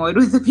get annoyed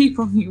with the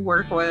people you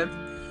work with.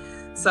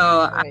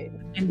 So right.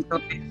 I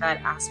enjoy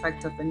that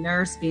aspect of a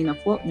nurse, being a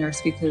float nurse,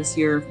 because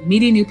you're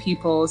meeting new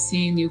people,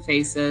 seeing new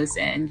faces,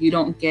 and you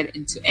don't get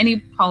into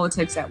any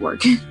politics at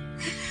work.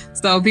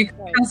 So because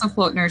right. As a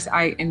float nurse,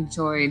 I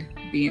enjoyed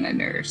being a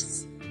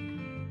nurse.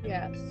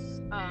 Yes.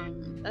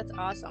 That's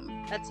awesome.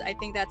 I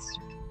think that's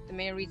the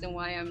main reason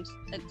why I'm,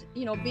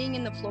 being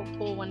in the float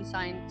pool one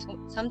side,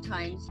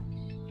 sometimes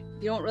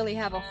you don't really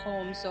have a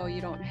home, so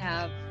you don't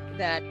have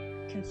that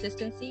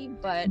consistency,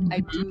 but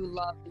I do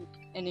love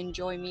and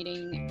enjoy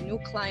meeting new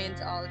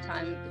clients all the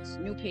time. It's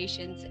new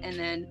patients, and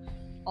then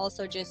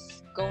also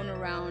just going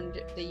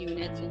around the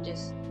units and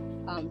just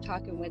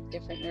talking with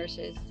different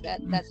nurses.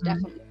 That's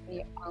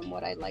definitely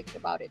what I liked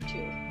about it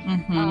too.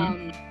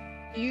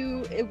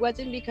 It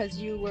wasn't because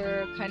you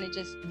were kind of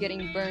just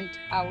getting burnt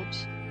out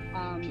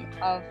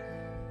of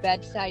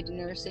bedside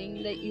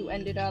nursing that you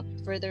ended up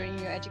furthering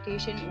your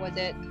education? Was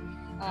it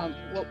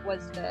what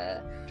was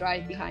the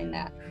drive behind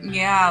that?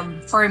 Yeah,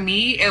 for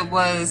me, it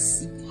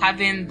was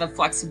having the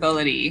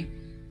flexibility.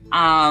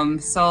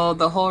 So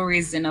the whole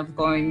reason of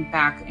going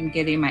back and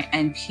getting my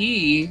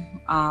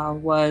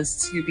NP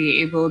was to be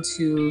able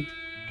to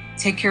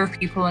take care of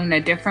people in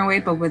a different way,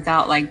 but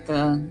without like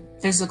the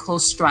physical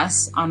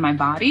stress on my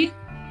body.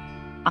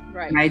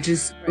 Right. I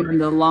just in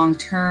the long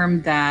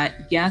term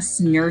that yes,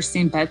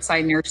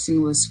 bedside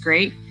nursing was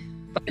great,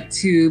 but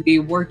to be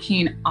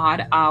working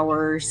odd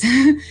hours,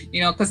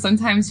 because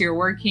sometimes you're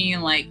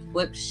working like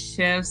flip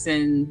shifts,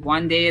 and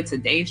one day it's a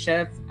day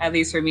shift, at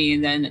least for me,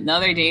 and then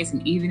another day it's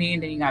an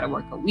evening, then you got to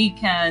work on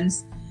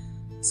weekends.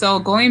 So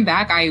going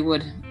back, I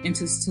would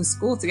into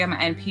school to get my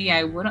NP,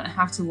 I wouldn't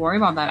have to worry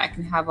about that. I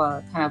can have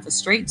a kind of a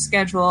straight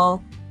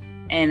schedule,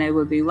 and it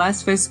would be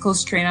less physical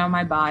strain on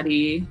my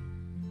body.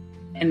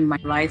 And my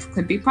life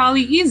could be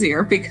probably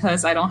easier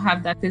because I don't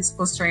have that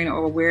physical strain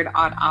or weird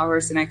odd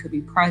hours, and I could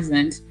be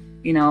present,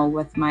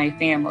 with my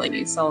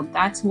family. So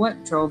that's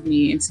what drove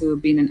me into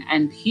being an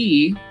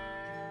NP.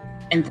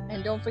 And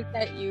don't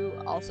forget, you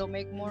also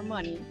make more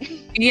money.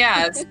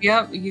 Yes,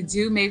 yep, you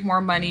do make more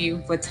money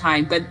with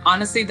time. But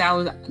honestly, that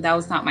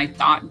was not my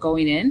thought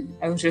going in.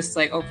 I was just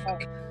like,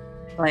 okay,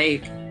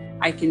 like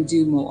I can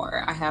do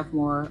more. I have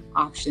more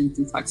options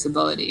and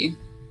flexibility.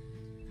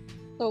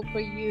 So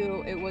for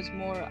you, it was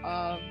more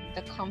of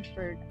the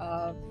comfort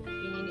of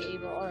being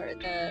able, or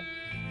the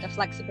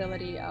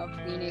flexibility of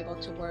being able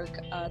to work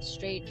a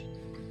straight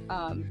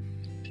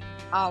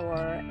hour,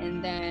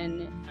 and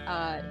then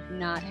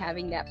not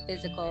having that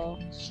physical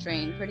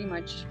strain, pretty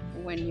much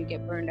when you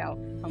get burned out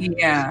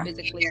from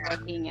physically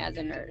working as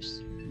a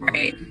nurse.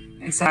 Right,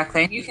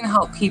 exactly. You can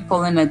help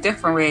people in a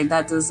different way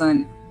that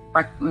doesn't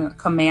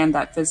command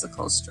that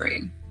physical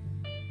strain.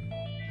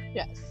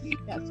 Yes,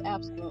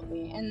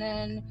 absolutely. And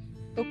then,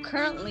 so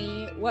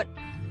currently, what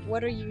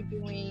are you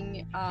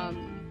doing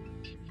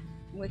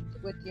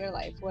with your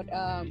life? What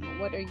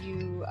are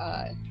you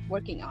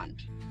working on?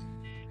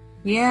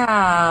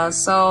 Yeah,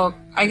 so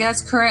I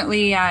guess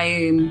currently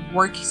I'm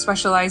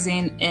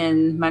specializing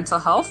in mental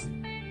health.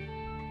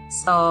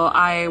 So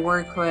I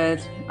work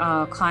with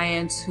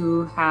clients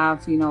who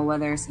have,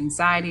 whether it's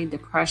anxiety,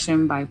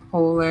 depression,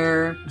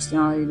 bipolar,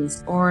 personality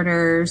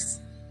disorders,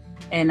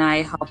 and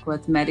I help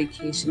with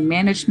medication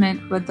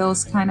management with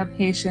those kind of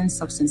patients,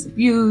 substance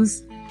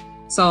abuse.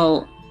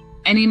 So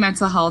any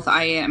mental health,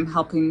 I am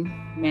helping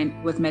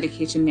with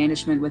medication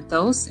management with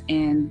those,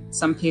 and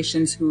some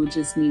patients who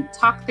just need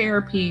talk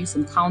therapy,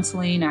 some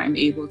counseling, I'm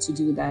able to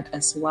do that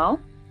as well.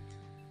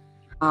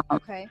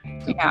 Okay.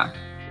 Yeah.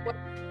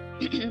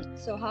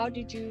 So how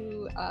did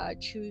you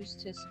choose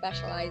to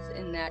specialize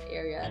in that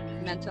area?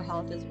 Mental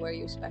health is where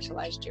you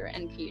specialized your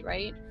NP,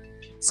 right?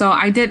 So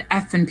I did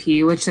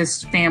FNP, which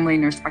is family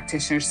nurse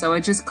practitioner. So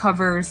it just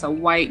covers a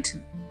wide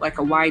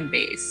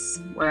base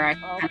where I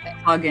can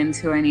plug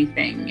into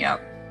anything.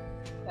 Yep.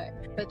 Okay.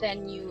 But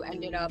then you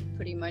ended up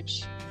pretty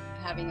much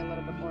having a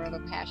little bit more of a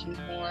passion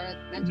for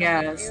mental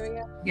health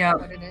area. Yep.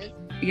 What it is.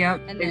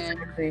 Yep. And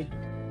exactly.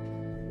 Then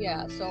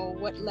yeah, so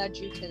what led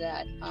you to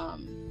that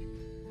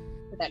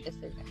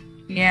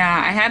decision?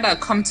 Yeah, I had a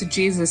come to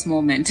Jesus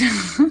moment.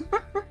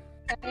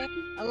 Okay.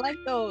 I like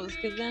those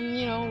because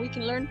then, we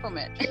can learn from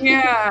it.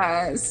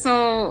 Yeah.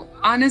 So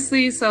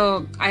honestly,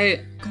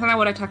 I kind of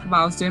what I talked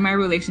about, I was doing my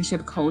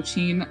relationship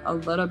coaching a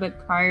little bit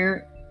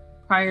prior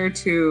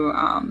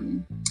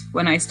to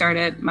when I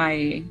started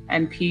my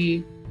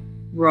NP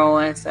role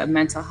as a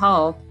mental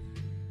health.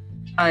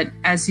 But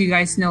as you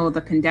guys know,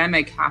 the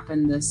pandemic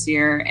happened this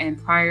year,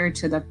 and prior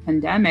to the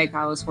pandemic,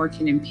 I was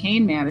working in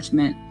pain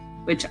management,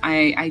 which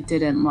I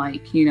didn't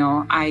like.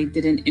 I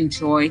didn't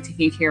enjoy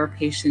taking care of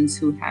patients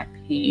who had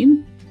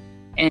pain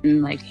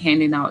and like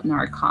handing out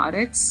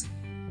narcotics.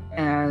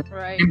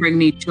 Right. Didn't bring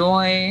me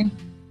joy.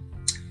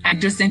 I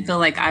just didn't feel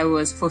like I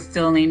was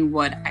fulfilling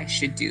what I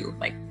should do,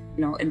 like,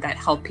 in that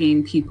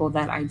helping people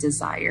that I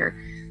desire.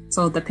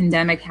 So the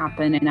pandemic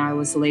happened and I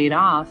was laid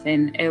off,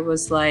 and it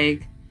was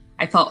like,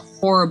 I felt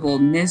horrible,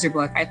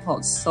 miserable. Like I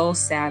felt so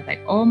sad,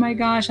 like, oh my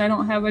gosh, I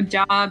don't have a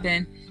job,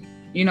 and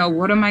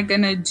what am I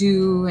gonna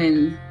do,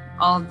 and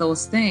all of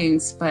those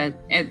things. But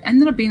it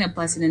ended up being a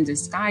blessing in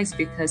disguise,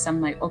 because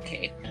I'm like,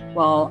 okay,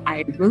 well,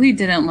 I really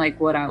didn't like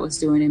what I was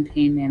doing in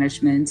pain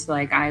management.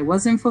 Like I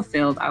wasn't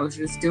fulfilled. I was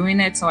just doing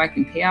it so I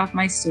can pay off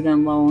my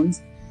student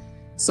loans.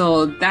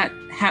 So that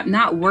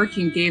not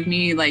working gave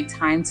me like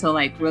time to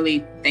like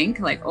really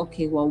think like,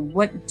 okay, well,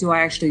 what do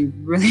I actually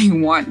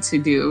really want to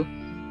do?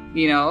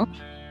 And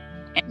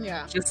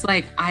yeah, just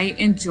like I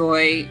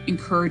enjoy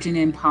encouraging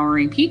and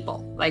empowering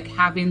people, like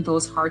having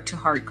those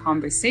heart-to-heart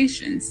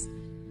conversations.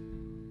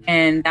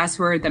 And that's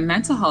where the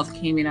mental health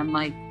came in. I'm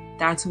like,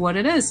 that's what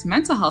it is,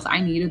 mental health.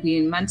 I need to be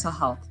in mental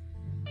health.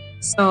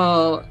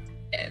 So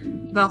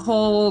the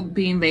whole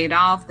being laid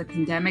off, the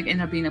pandemic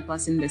ended up being a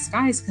blessing in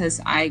disguise, because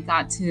I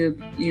got to,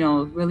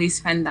 really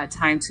spend that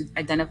time to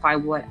identify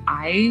what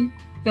I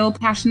feel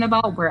passionate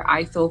about, where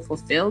I feel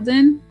fulfilled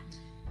in,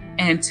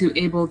 and to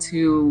able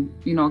to,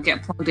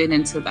 get plugged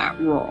into that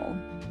role.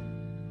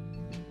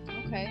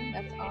 Okay,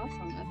 that's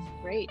awesome.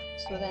 That's great.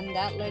 So then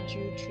that led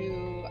you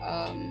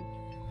to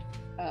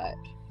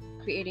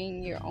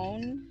creating your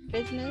own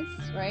business,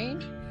 right?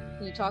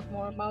 Can you talk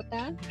more about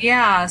that?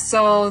 Yeah,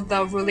 so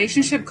the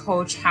relationship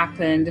coach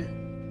happened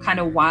kind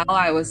of while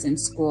I was in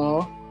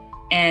school.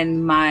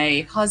 And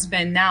my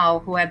husband now,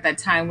 who at that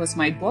time was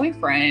my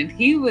boyfriend,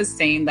 he was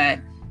saying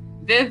that,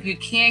 Viv, you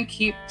can't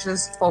keep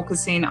just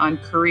focusing on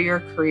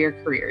career.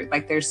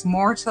 Like there's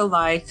more to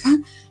life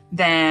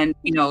than,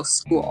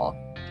 school.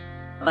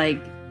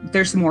 Like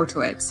there's more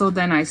to it. So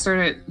then I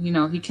started,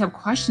 he kept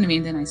questioning me,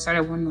 and then I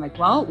started wondering like,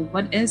 well,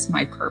 what is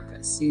my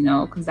purpose?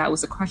 Because that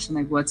was a question,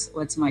 like,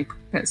 what's my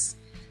purpose?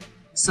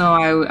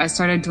 So I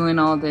started doing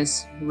all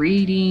this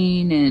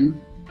reading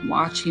and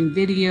watching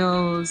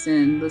videos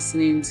and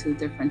listening to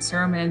different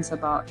sermons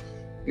about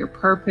your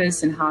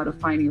purpose and how to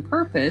find your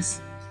purpose.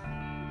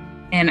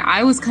 And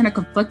I was kind of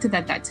conflicted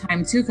at that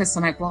time too, because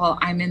I'm like, well,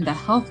 I'm in the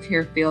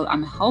healthcare field.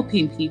 I'm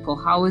helping people.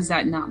 How is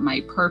that not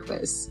my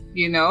purpose?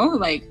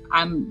 Like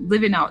I'm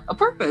living out a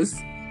purpose.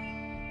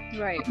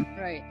 Right.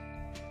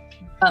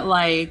 But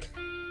like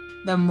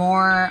the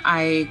more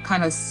I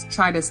kind of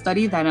try to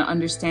study that and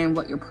understand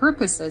what your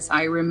purpose is,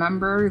 I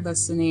remember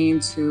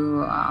listening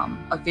to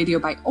a video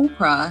by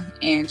Oprah,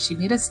 and she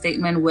made a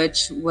statement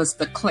which was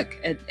the click.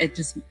 It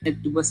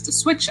was the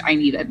switch I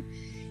needed.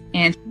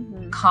 And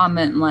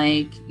comment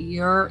like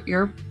your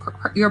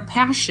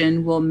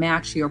passion will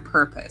match your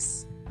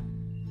purpose.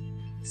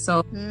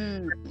 So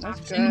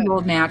passion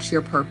will match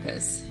your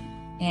purpose.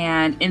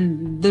 And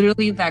in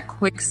literally that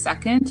quick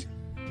second,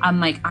 I'm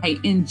like, I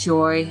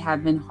enjoy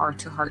having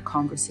heart-to-heart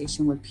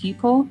conversation with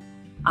people.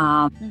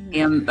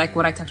 And like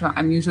what I talked about,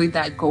 I'm usually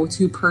that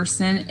go-to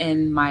person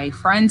in my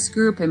friends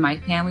group and my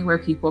family, where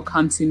people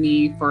come to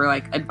me for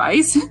like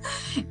advice.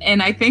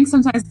 And I think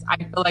sometimes I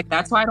feel like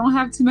that's why I don't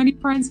have too many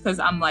friends, because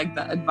I'm like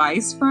the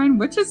advice friend,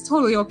 which is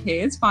totally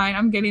okay. It's fine.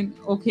 I'm getting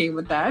okay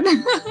with that.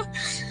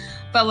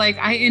 But like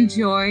I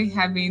enjoy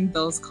having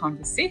those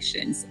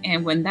conversations.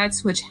 And when that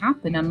switch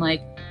happened, I'm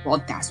like,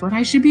 well, that's what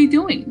I should be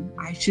doing.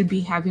 I should be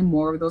having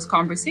more of those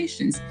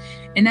conversations.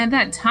 And at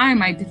that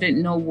time, I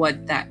didn't know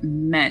what that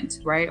meant,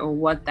 right? Or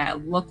what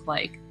that looked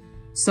like.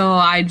 So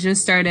I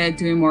just started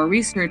doing more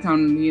research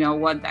on,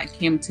 what that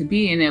came to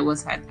be. And it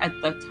was at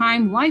the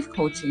time life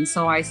coaching.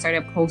 So I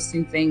started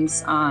posting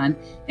things on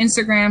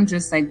Instagram,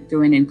 just like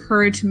doing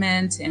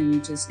encouragement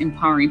and just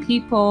empowering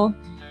people.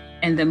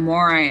 And the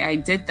more I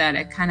did that,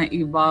 it kind of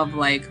evolved,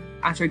 like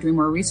after doing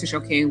more research,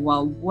 okay,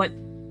 well, what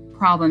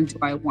problem do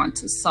I want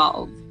to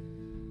solve?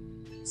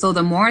 So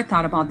the more I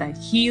thought about that,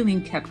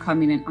 healing kept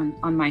coming in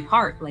on my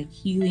heart, like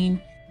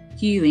healing.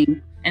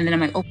 And then I'm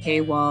like, okay,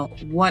 well,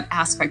 what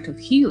aspect of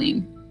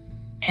healing?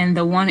 And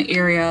the one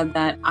area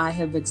that I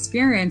have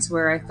experienced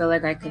where I feel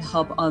like I could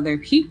help other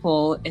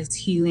people is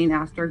healing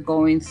after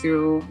going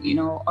through,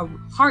 a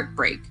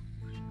heartbreak.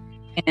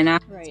 And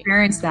I've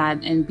experienced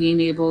that, and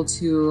being able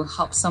to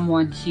help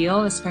someone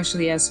heal,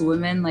 especially as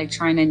women, like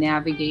trying to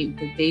navigate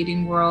the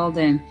dating world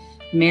and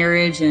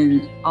marriage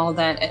and all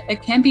that,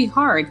 it can be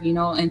hard, you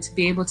know, and to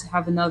be able to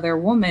have another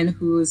woman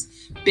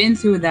who's been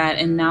through that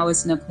and now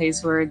is in a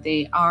place where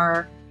they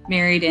are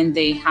married and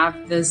they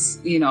have this,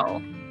 you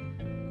know,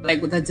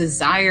 like with a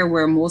desire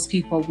where most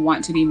people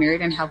want to be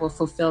married and have a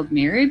fulfilled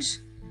marriage.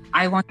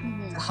 I want to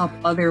help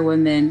other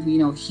women, you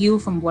know, heal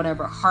from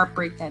whatever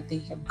heartbreak that they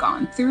have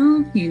gone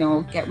through, you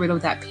know, get rid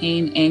of that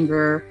pain,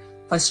 anger,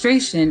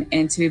 frustration,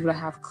 and to be able to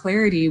have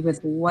clarity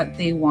with what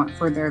they want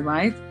for their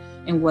life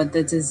and what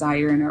the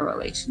desire in a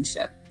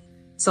relationship.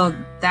 So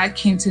that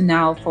came to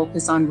now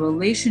focus on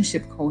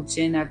relationship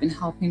coaching. I've been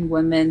helping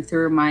women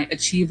through my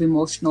Achieve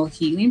Emotional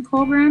Healing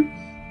program,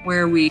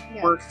 where we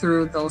work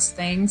through those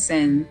things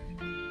and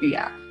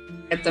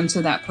get them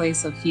to that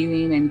place of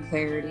healing and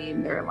clarity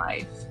in their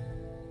life.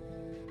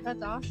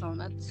 That's awesome.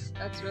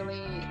 That's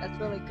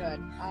really good.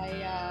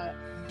 I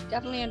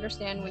definitely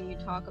understand when you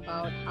talk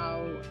about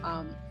how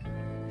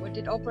what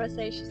did Oprah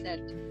say? She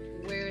said,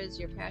 "Where is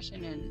your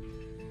passion and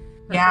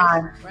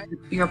purpose?" Right?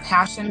 Your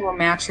passion will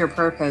match your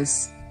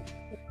purpose.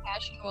 Your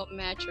passion will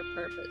match your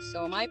purpose.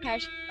 So my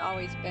passion has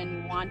always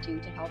been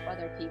wanting to help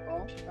other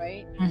people,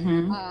 right?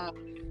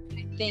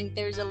 I think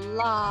there's a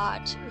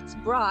lot, it's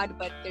broad,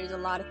 but there's a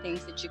lot of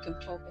things that you can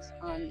focus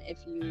on if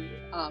you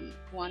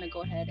want to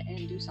go ahead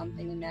and do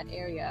something in that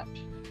area.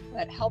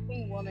 But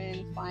helping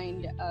women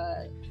find,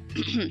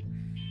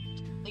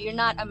 you're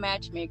not a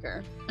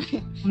matchmaker.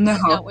 No.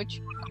 That's not what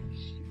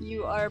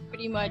you are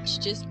pretty much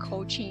just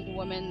coaching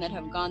women that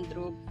have gone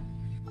through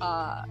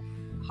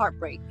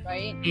heartbreak,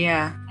 right?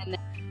 Yeah.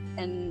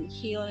 And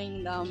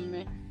healing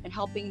them and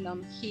helping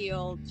them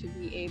heal to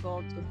be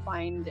able to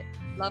find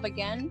love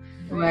again.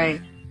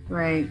 Right.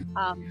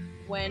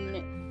 When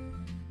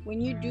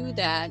you do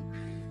that,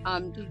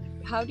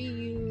 how do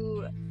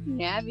you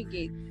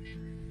navigate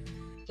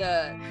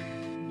the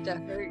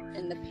hurt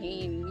and the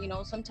pain? You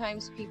know,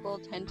 sometimes people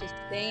tend to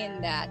stay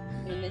in that,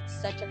 and it's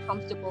such a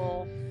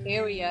comfortable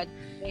area to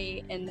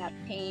stay in that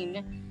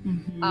pain.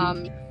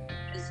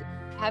 Because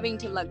having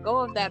to let go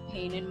of that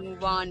pain and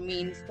move on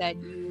means that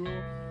you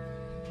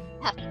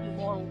have to do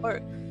more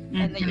work,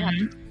 and that you have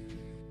to,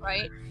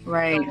 right?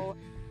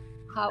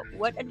 So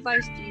what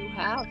advice do you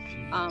have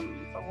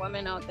for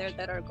women out there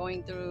that are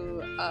going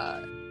through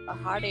a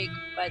heartache,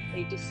 but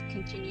they just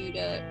continue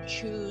to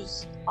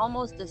choose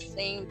almost the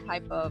same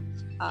type of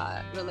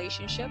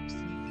relationships?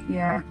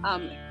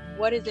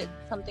 What is it,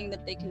 something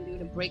that they can do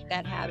to break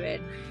that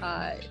habit,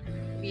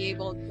 be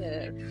able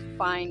to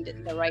find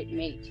the right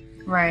mate?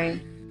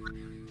 Right.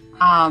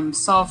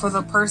 So for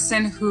the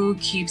person who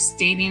keeps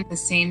dating the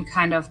same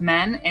kind of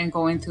men and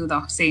going through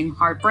the same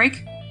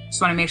heartbreak,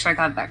 just want to make sure I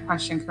got that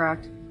question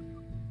correct.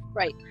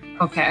 Right.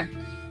 Okay.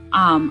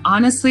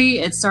 Honestly,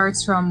 it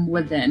starts from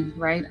within,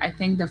 right? I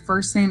think the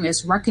first thing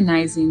is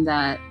recognizing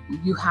that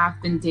you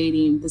have been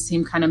dating the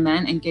same kind of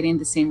men and getting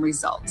the same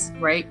results,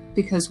 right?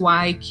 Because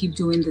why keep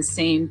doing the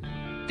same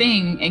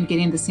thing and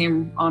getting the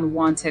same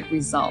unwanted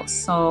results?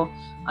 So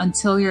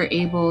until you're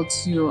able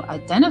to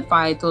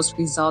identify those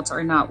results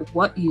are not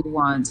what you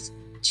want,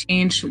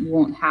 change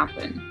won't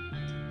happen.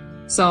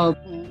 So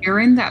you're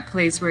in that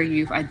place where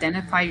you've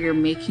identified you're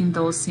making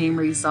those same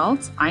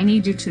results. I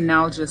need you to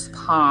now just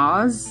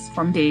pause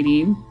from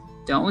dating.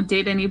 Don't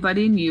date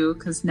anybody new,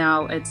 because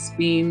now it's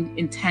being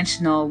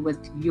intentional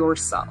with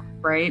yourself,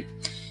 right?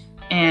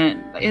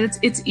 And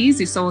it's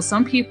easy. So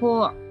some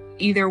people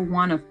either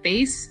want to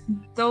face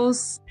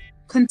those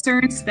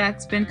concerns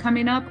that's been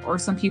coming up, or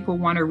some people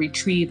want to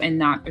retrieve and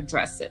not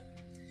address it.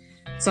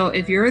 So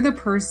if you're the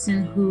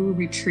person who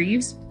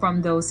retrieves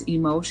from those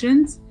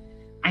emotions,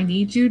 I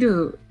need you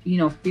to,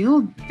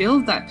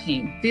 feel that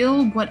pain,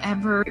 feel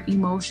whatever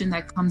emotion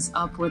that comes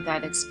up with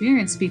that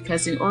experience,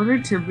 because in order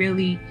to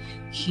really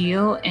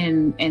heal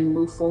and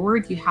move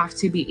forward, you have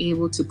to be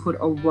able to put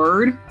a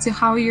word to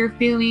how you're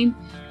feeling,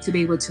 to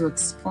be able to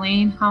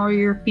explain how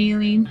you're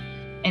feeling.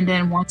 And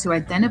then once you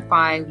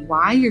identify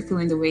why you're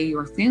feeling the way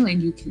you're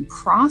feeling, you can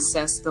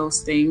process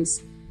those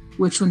things,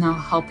 which will now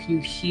help you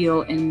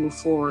heal and move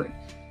forward.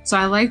 So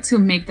I like to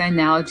make the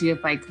analogy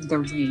of like the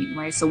rain,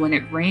 right? So when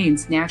it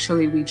rains,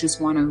 naturally, we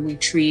just want to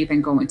retrieve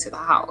and go into the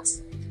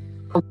house.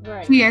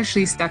 But we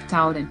actually stepped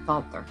out and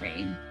felt the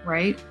rain,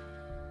 right?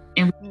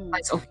 And we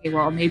realized, okay,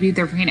 well, maybe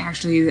the rain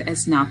actually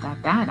is not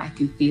that bad. I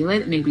can feel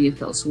it. Maybe it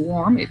feels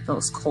warm. It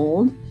feels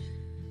cold.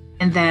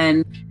 And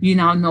then you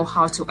now know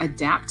how to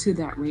adapt to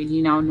that rain.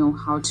 You now know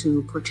how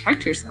to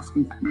protect yourself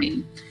from that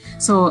rain.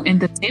 So in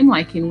the same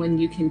liking, when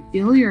you can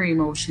feel your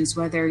emotions,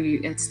 whether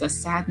it's the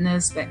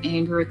sadness, the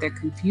anger, the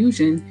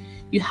confusion,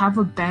 you have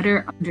a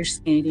better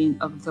understanding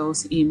of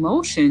those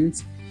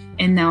emotions.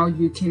 And now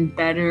you can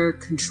better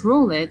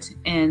control it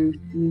and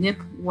nip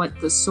what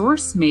the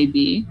source may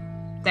be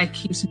that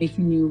keeps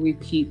making you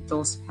repeat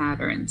those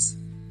patterns.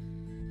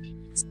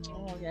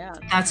 Oh, yeah.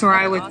 That's where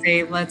I would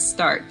say, let's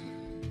start.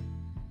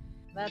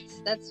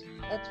 That's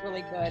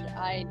really good.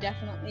 I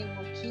definitely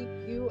will keep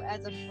you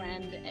as a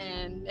friend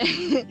and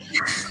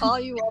call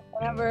you up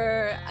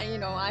whenever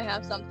I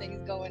have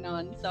something going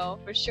on. So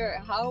for sure,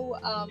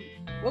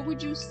 what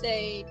would you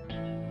say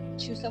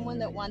to someone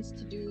that wants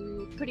to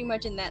do pretty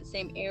much in that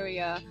same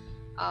area,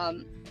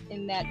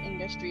 in that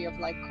industry of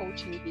like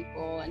coaching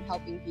people and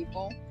helping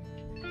people,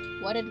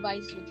 what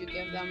advice would you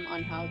give them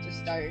on how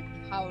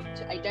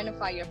to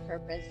identify your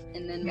purpose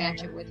and then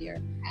match it with your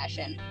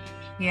passion?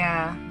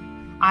 Yeah,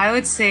 I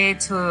would say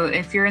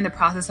if you're in the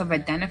process of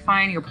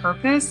identifying your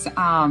purpose,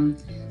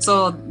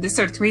 so these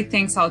are 3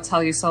 things I'll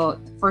tell you. So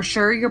for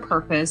sure, your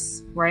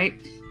purpose, right?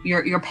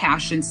 Your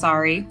passion,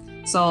 sorry.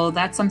 So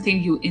that's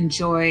something you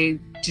enjoy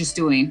just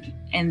doing.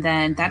 And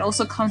then that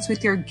also comes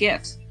with your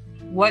gift.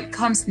 What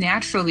comes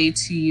naturally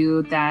to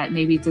you that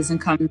maybe doesn't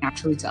come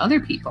naturally to other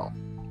people?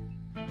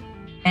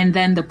 And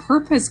then the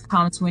purpose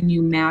comes when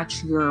you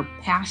match your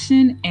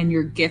passion and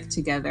your gift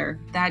together.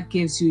 That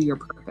gives you your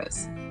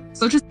purpose.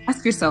 So just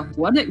ask yourself,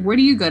 what are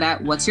you good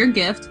at? What's your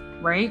gift,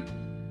 right?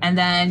 And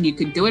then you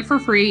could do it for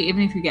free,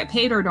 even if you get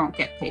paid or don't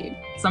get paid.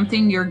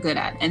 Something you're good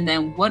at. And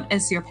then what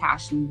is your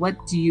passion?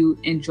 What do you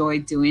enjoy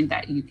doing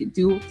that you could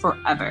do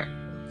forever?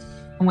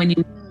 And when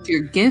you put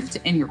your gift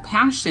and your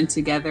passion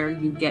together,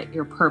 you get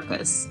your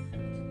purpose.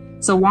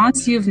 So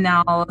once you've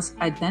now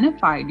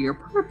identified your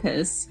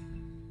purpose,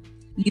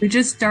 you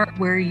just start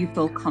where you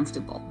feel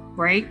comfortable,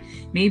 right?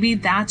 Maybe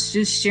that's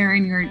just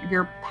sharing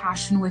your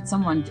passion with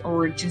someone,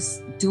 or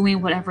just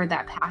doing whatever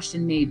that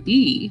passion may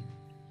be.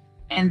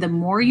 And the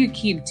more you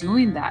keep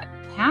doing that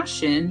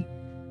passion,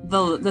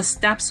 the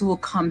steps will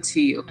come to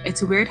you.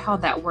 It's weird how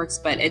that works,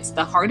 but it's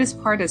the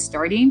hardest part of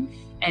starting.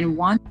 And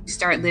once you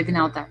start living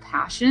out that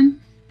passion,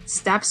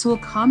 steps will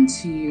come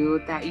to you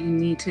that you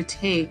need to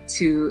take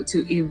to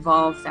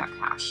evolve that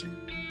passion.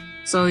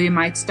 So you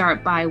might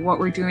start by what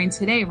we're doing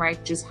today,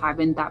 right? Just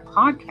having that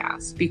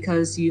podcast,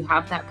 because you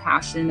have that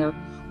passion of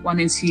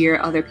wanting to hear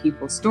other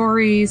people's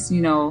stories,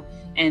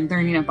 and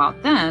learning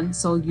about them.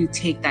 So you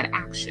take that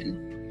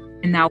action.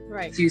 And now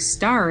if you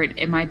start,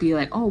 it might be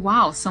like, oh,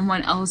 wow,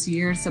 someone else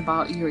hears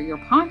about your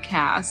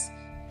podcast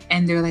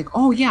and they're like,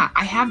 oh, yeah,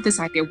 I have this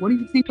idea. What do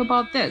you think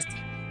about this?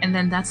 And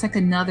then that's like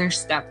another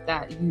step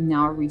that you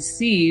now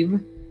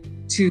receive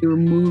to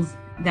move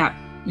that,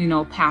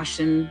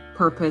 passion,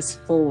 purpose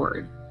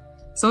forward.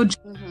 So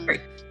great.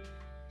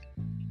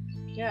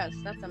 Yes,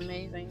 that's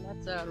amazing.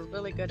 That's a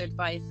really good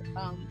advice.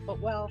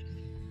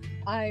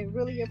 I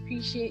really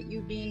appreciate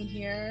you being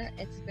here.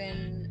 It's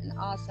been an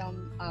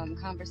awesome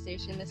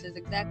conversation. This is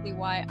exactly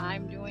why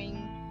I'm doing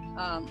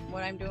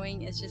what I'm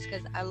doing. Is just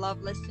because I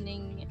love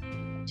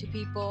listening to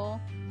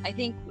people. I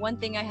think one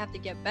thing I have to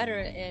get better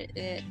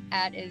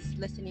at is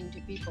listening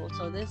to people.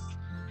 So this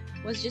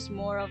was just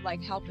more of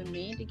like helping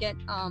me to get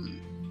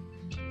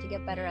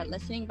better at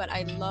listening. But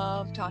I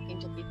love talking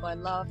to people. I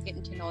love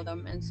getting to know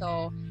them. And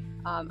so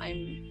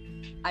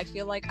I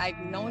feel like I've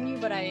known you,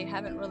 but I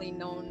haven't really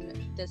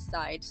known this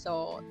side.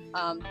 So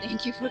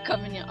thank you for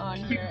coming on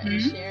here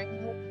and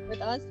sharing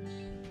with us.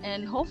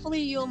 And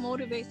hopefully you'll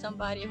motivate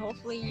somebody.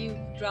 Hopefully you've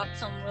dropped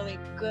some really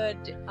good,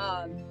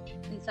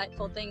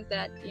 insightful things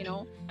that,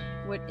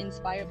 would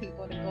inspire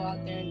people to go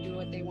out there and do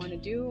what they want to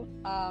do.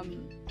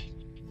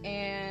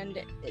 And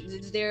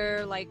is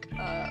there like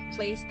a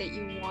place that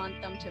you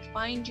want them to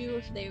find you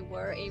if they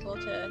were able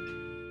to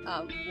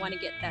want to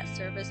get that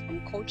service from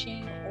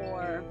coaching,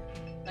 or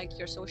like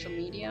your social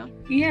media?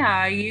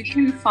 Yeah, you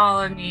can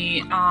follow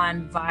me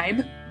on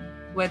Vibe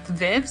with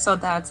Viv. So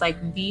that's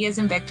like V as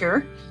in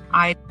Victor,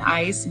 I as in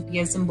ice, B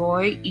as in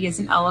boy, E as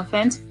in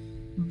elephant,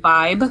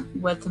 Vibe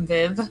with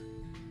Viv.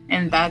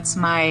 And that's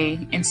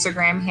my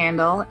Instagram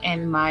handle,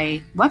 and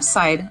my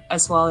website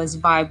as well as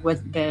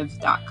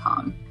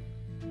vibewithviv.com.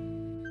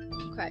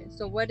 Okay,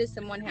 so what does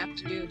someone have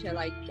to do to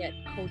like get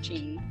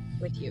coaching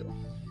with you?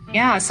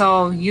 Yeah,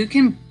 so you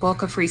can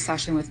book a free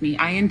session with me.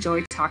 I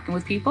enjoy talking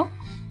with people.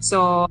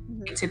 So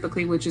I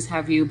typically would just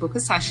have you book a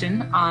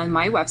session on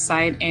my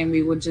website, and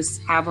we would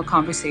just have a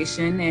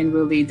conversation and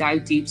really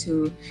dive deep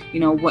to,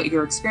 what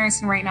you're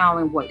experiencing right now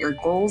and what your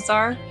goals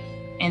are.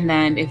 And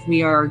then if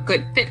we are a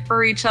good fit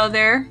for each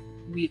other,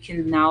 we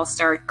can now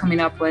start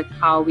coming up with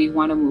how we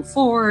want to move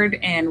forward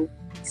and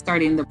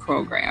starting the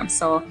program.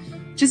 So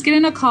just get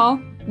in a call.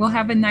 We'll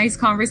have a nice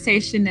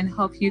conversation and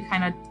help you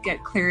kind of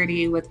get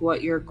clarity with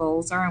what your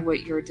goals are and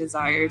what your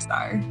desires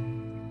are.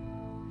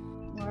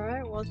 All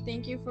right. Well,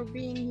 thank you for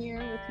being here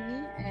with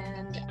me,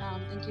 and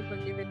thank you for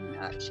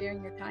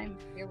sharing your time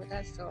here with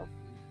us. So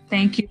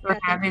thank you for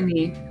having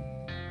me.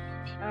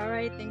 All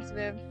right. Thanks,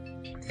 Viv.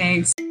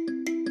 Thanks.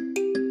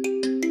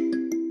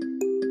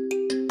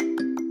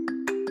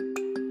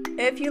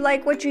 If you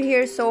like what you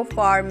hear so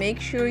far,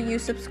 make sure you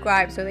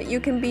subscribe so that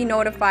you can be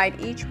notified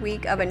each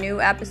week of a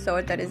new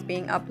episode that is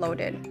being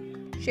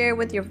uploaded. Share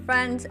with your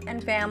friends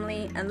and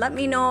family, and let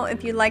me know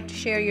if you'd like to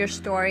share your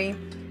story.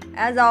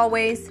 As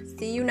always,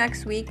 see you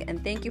next week,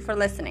 and thank you for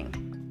listening.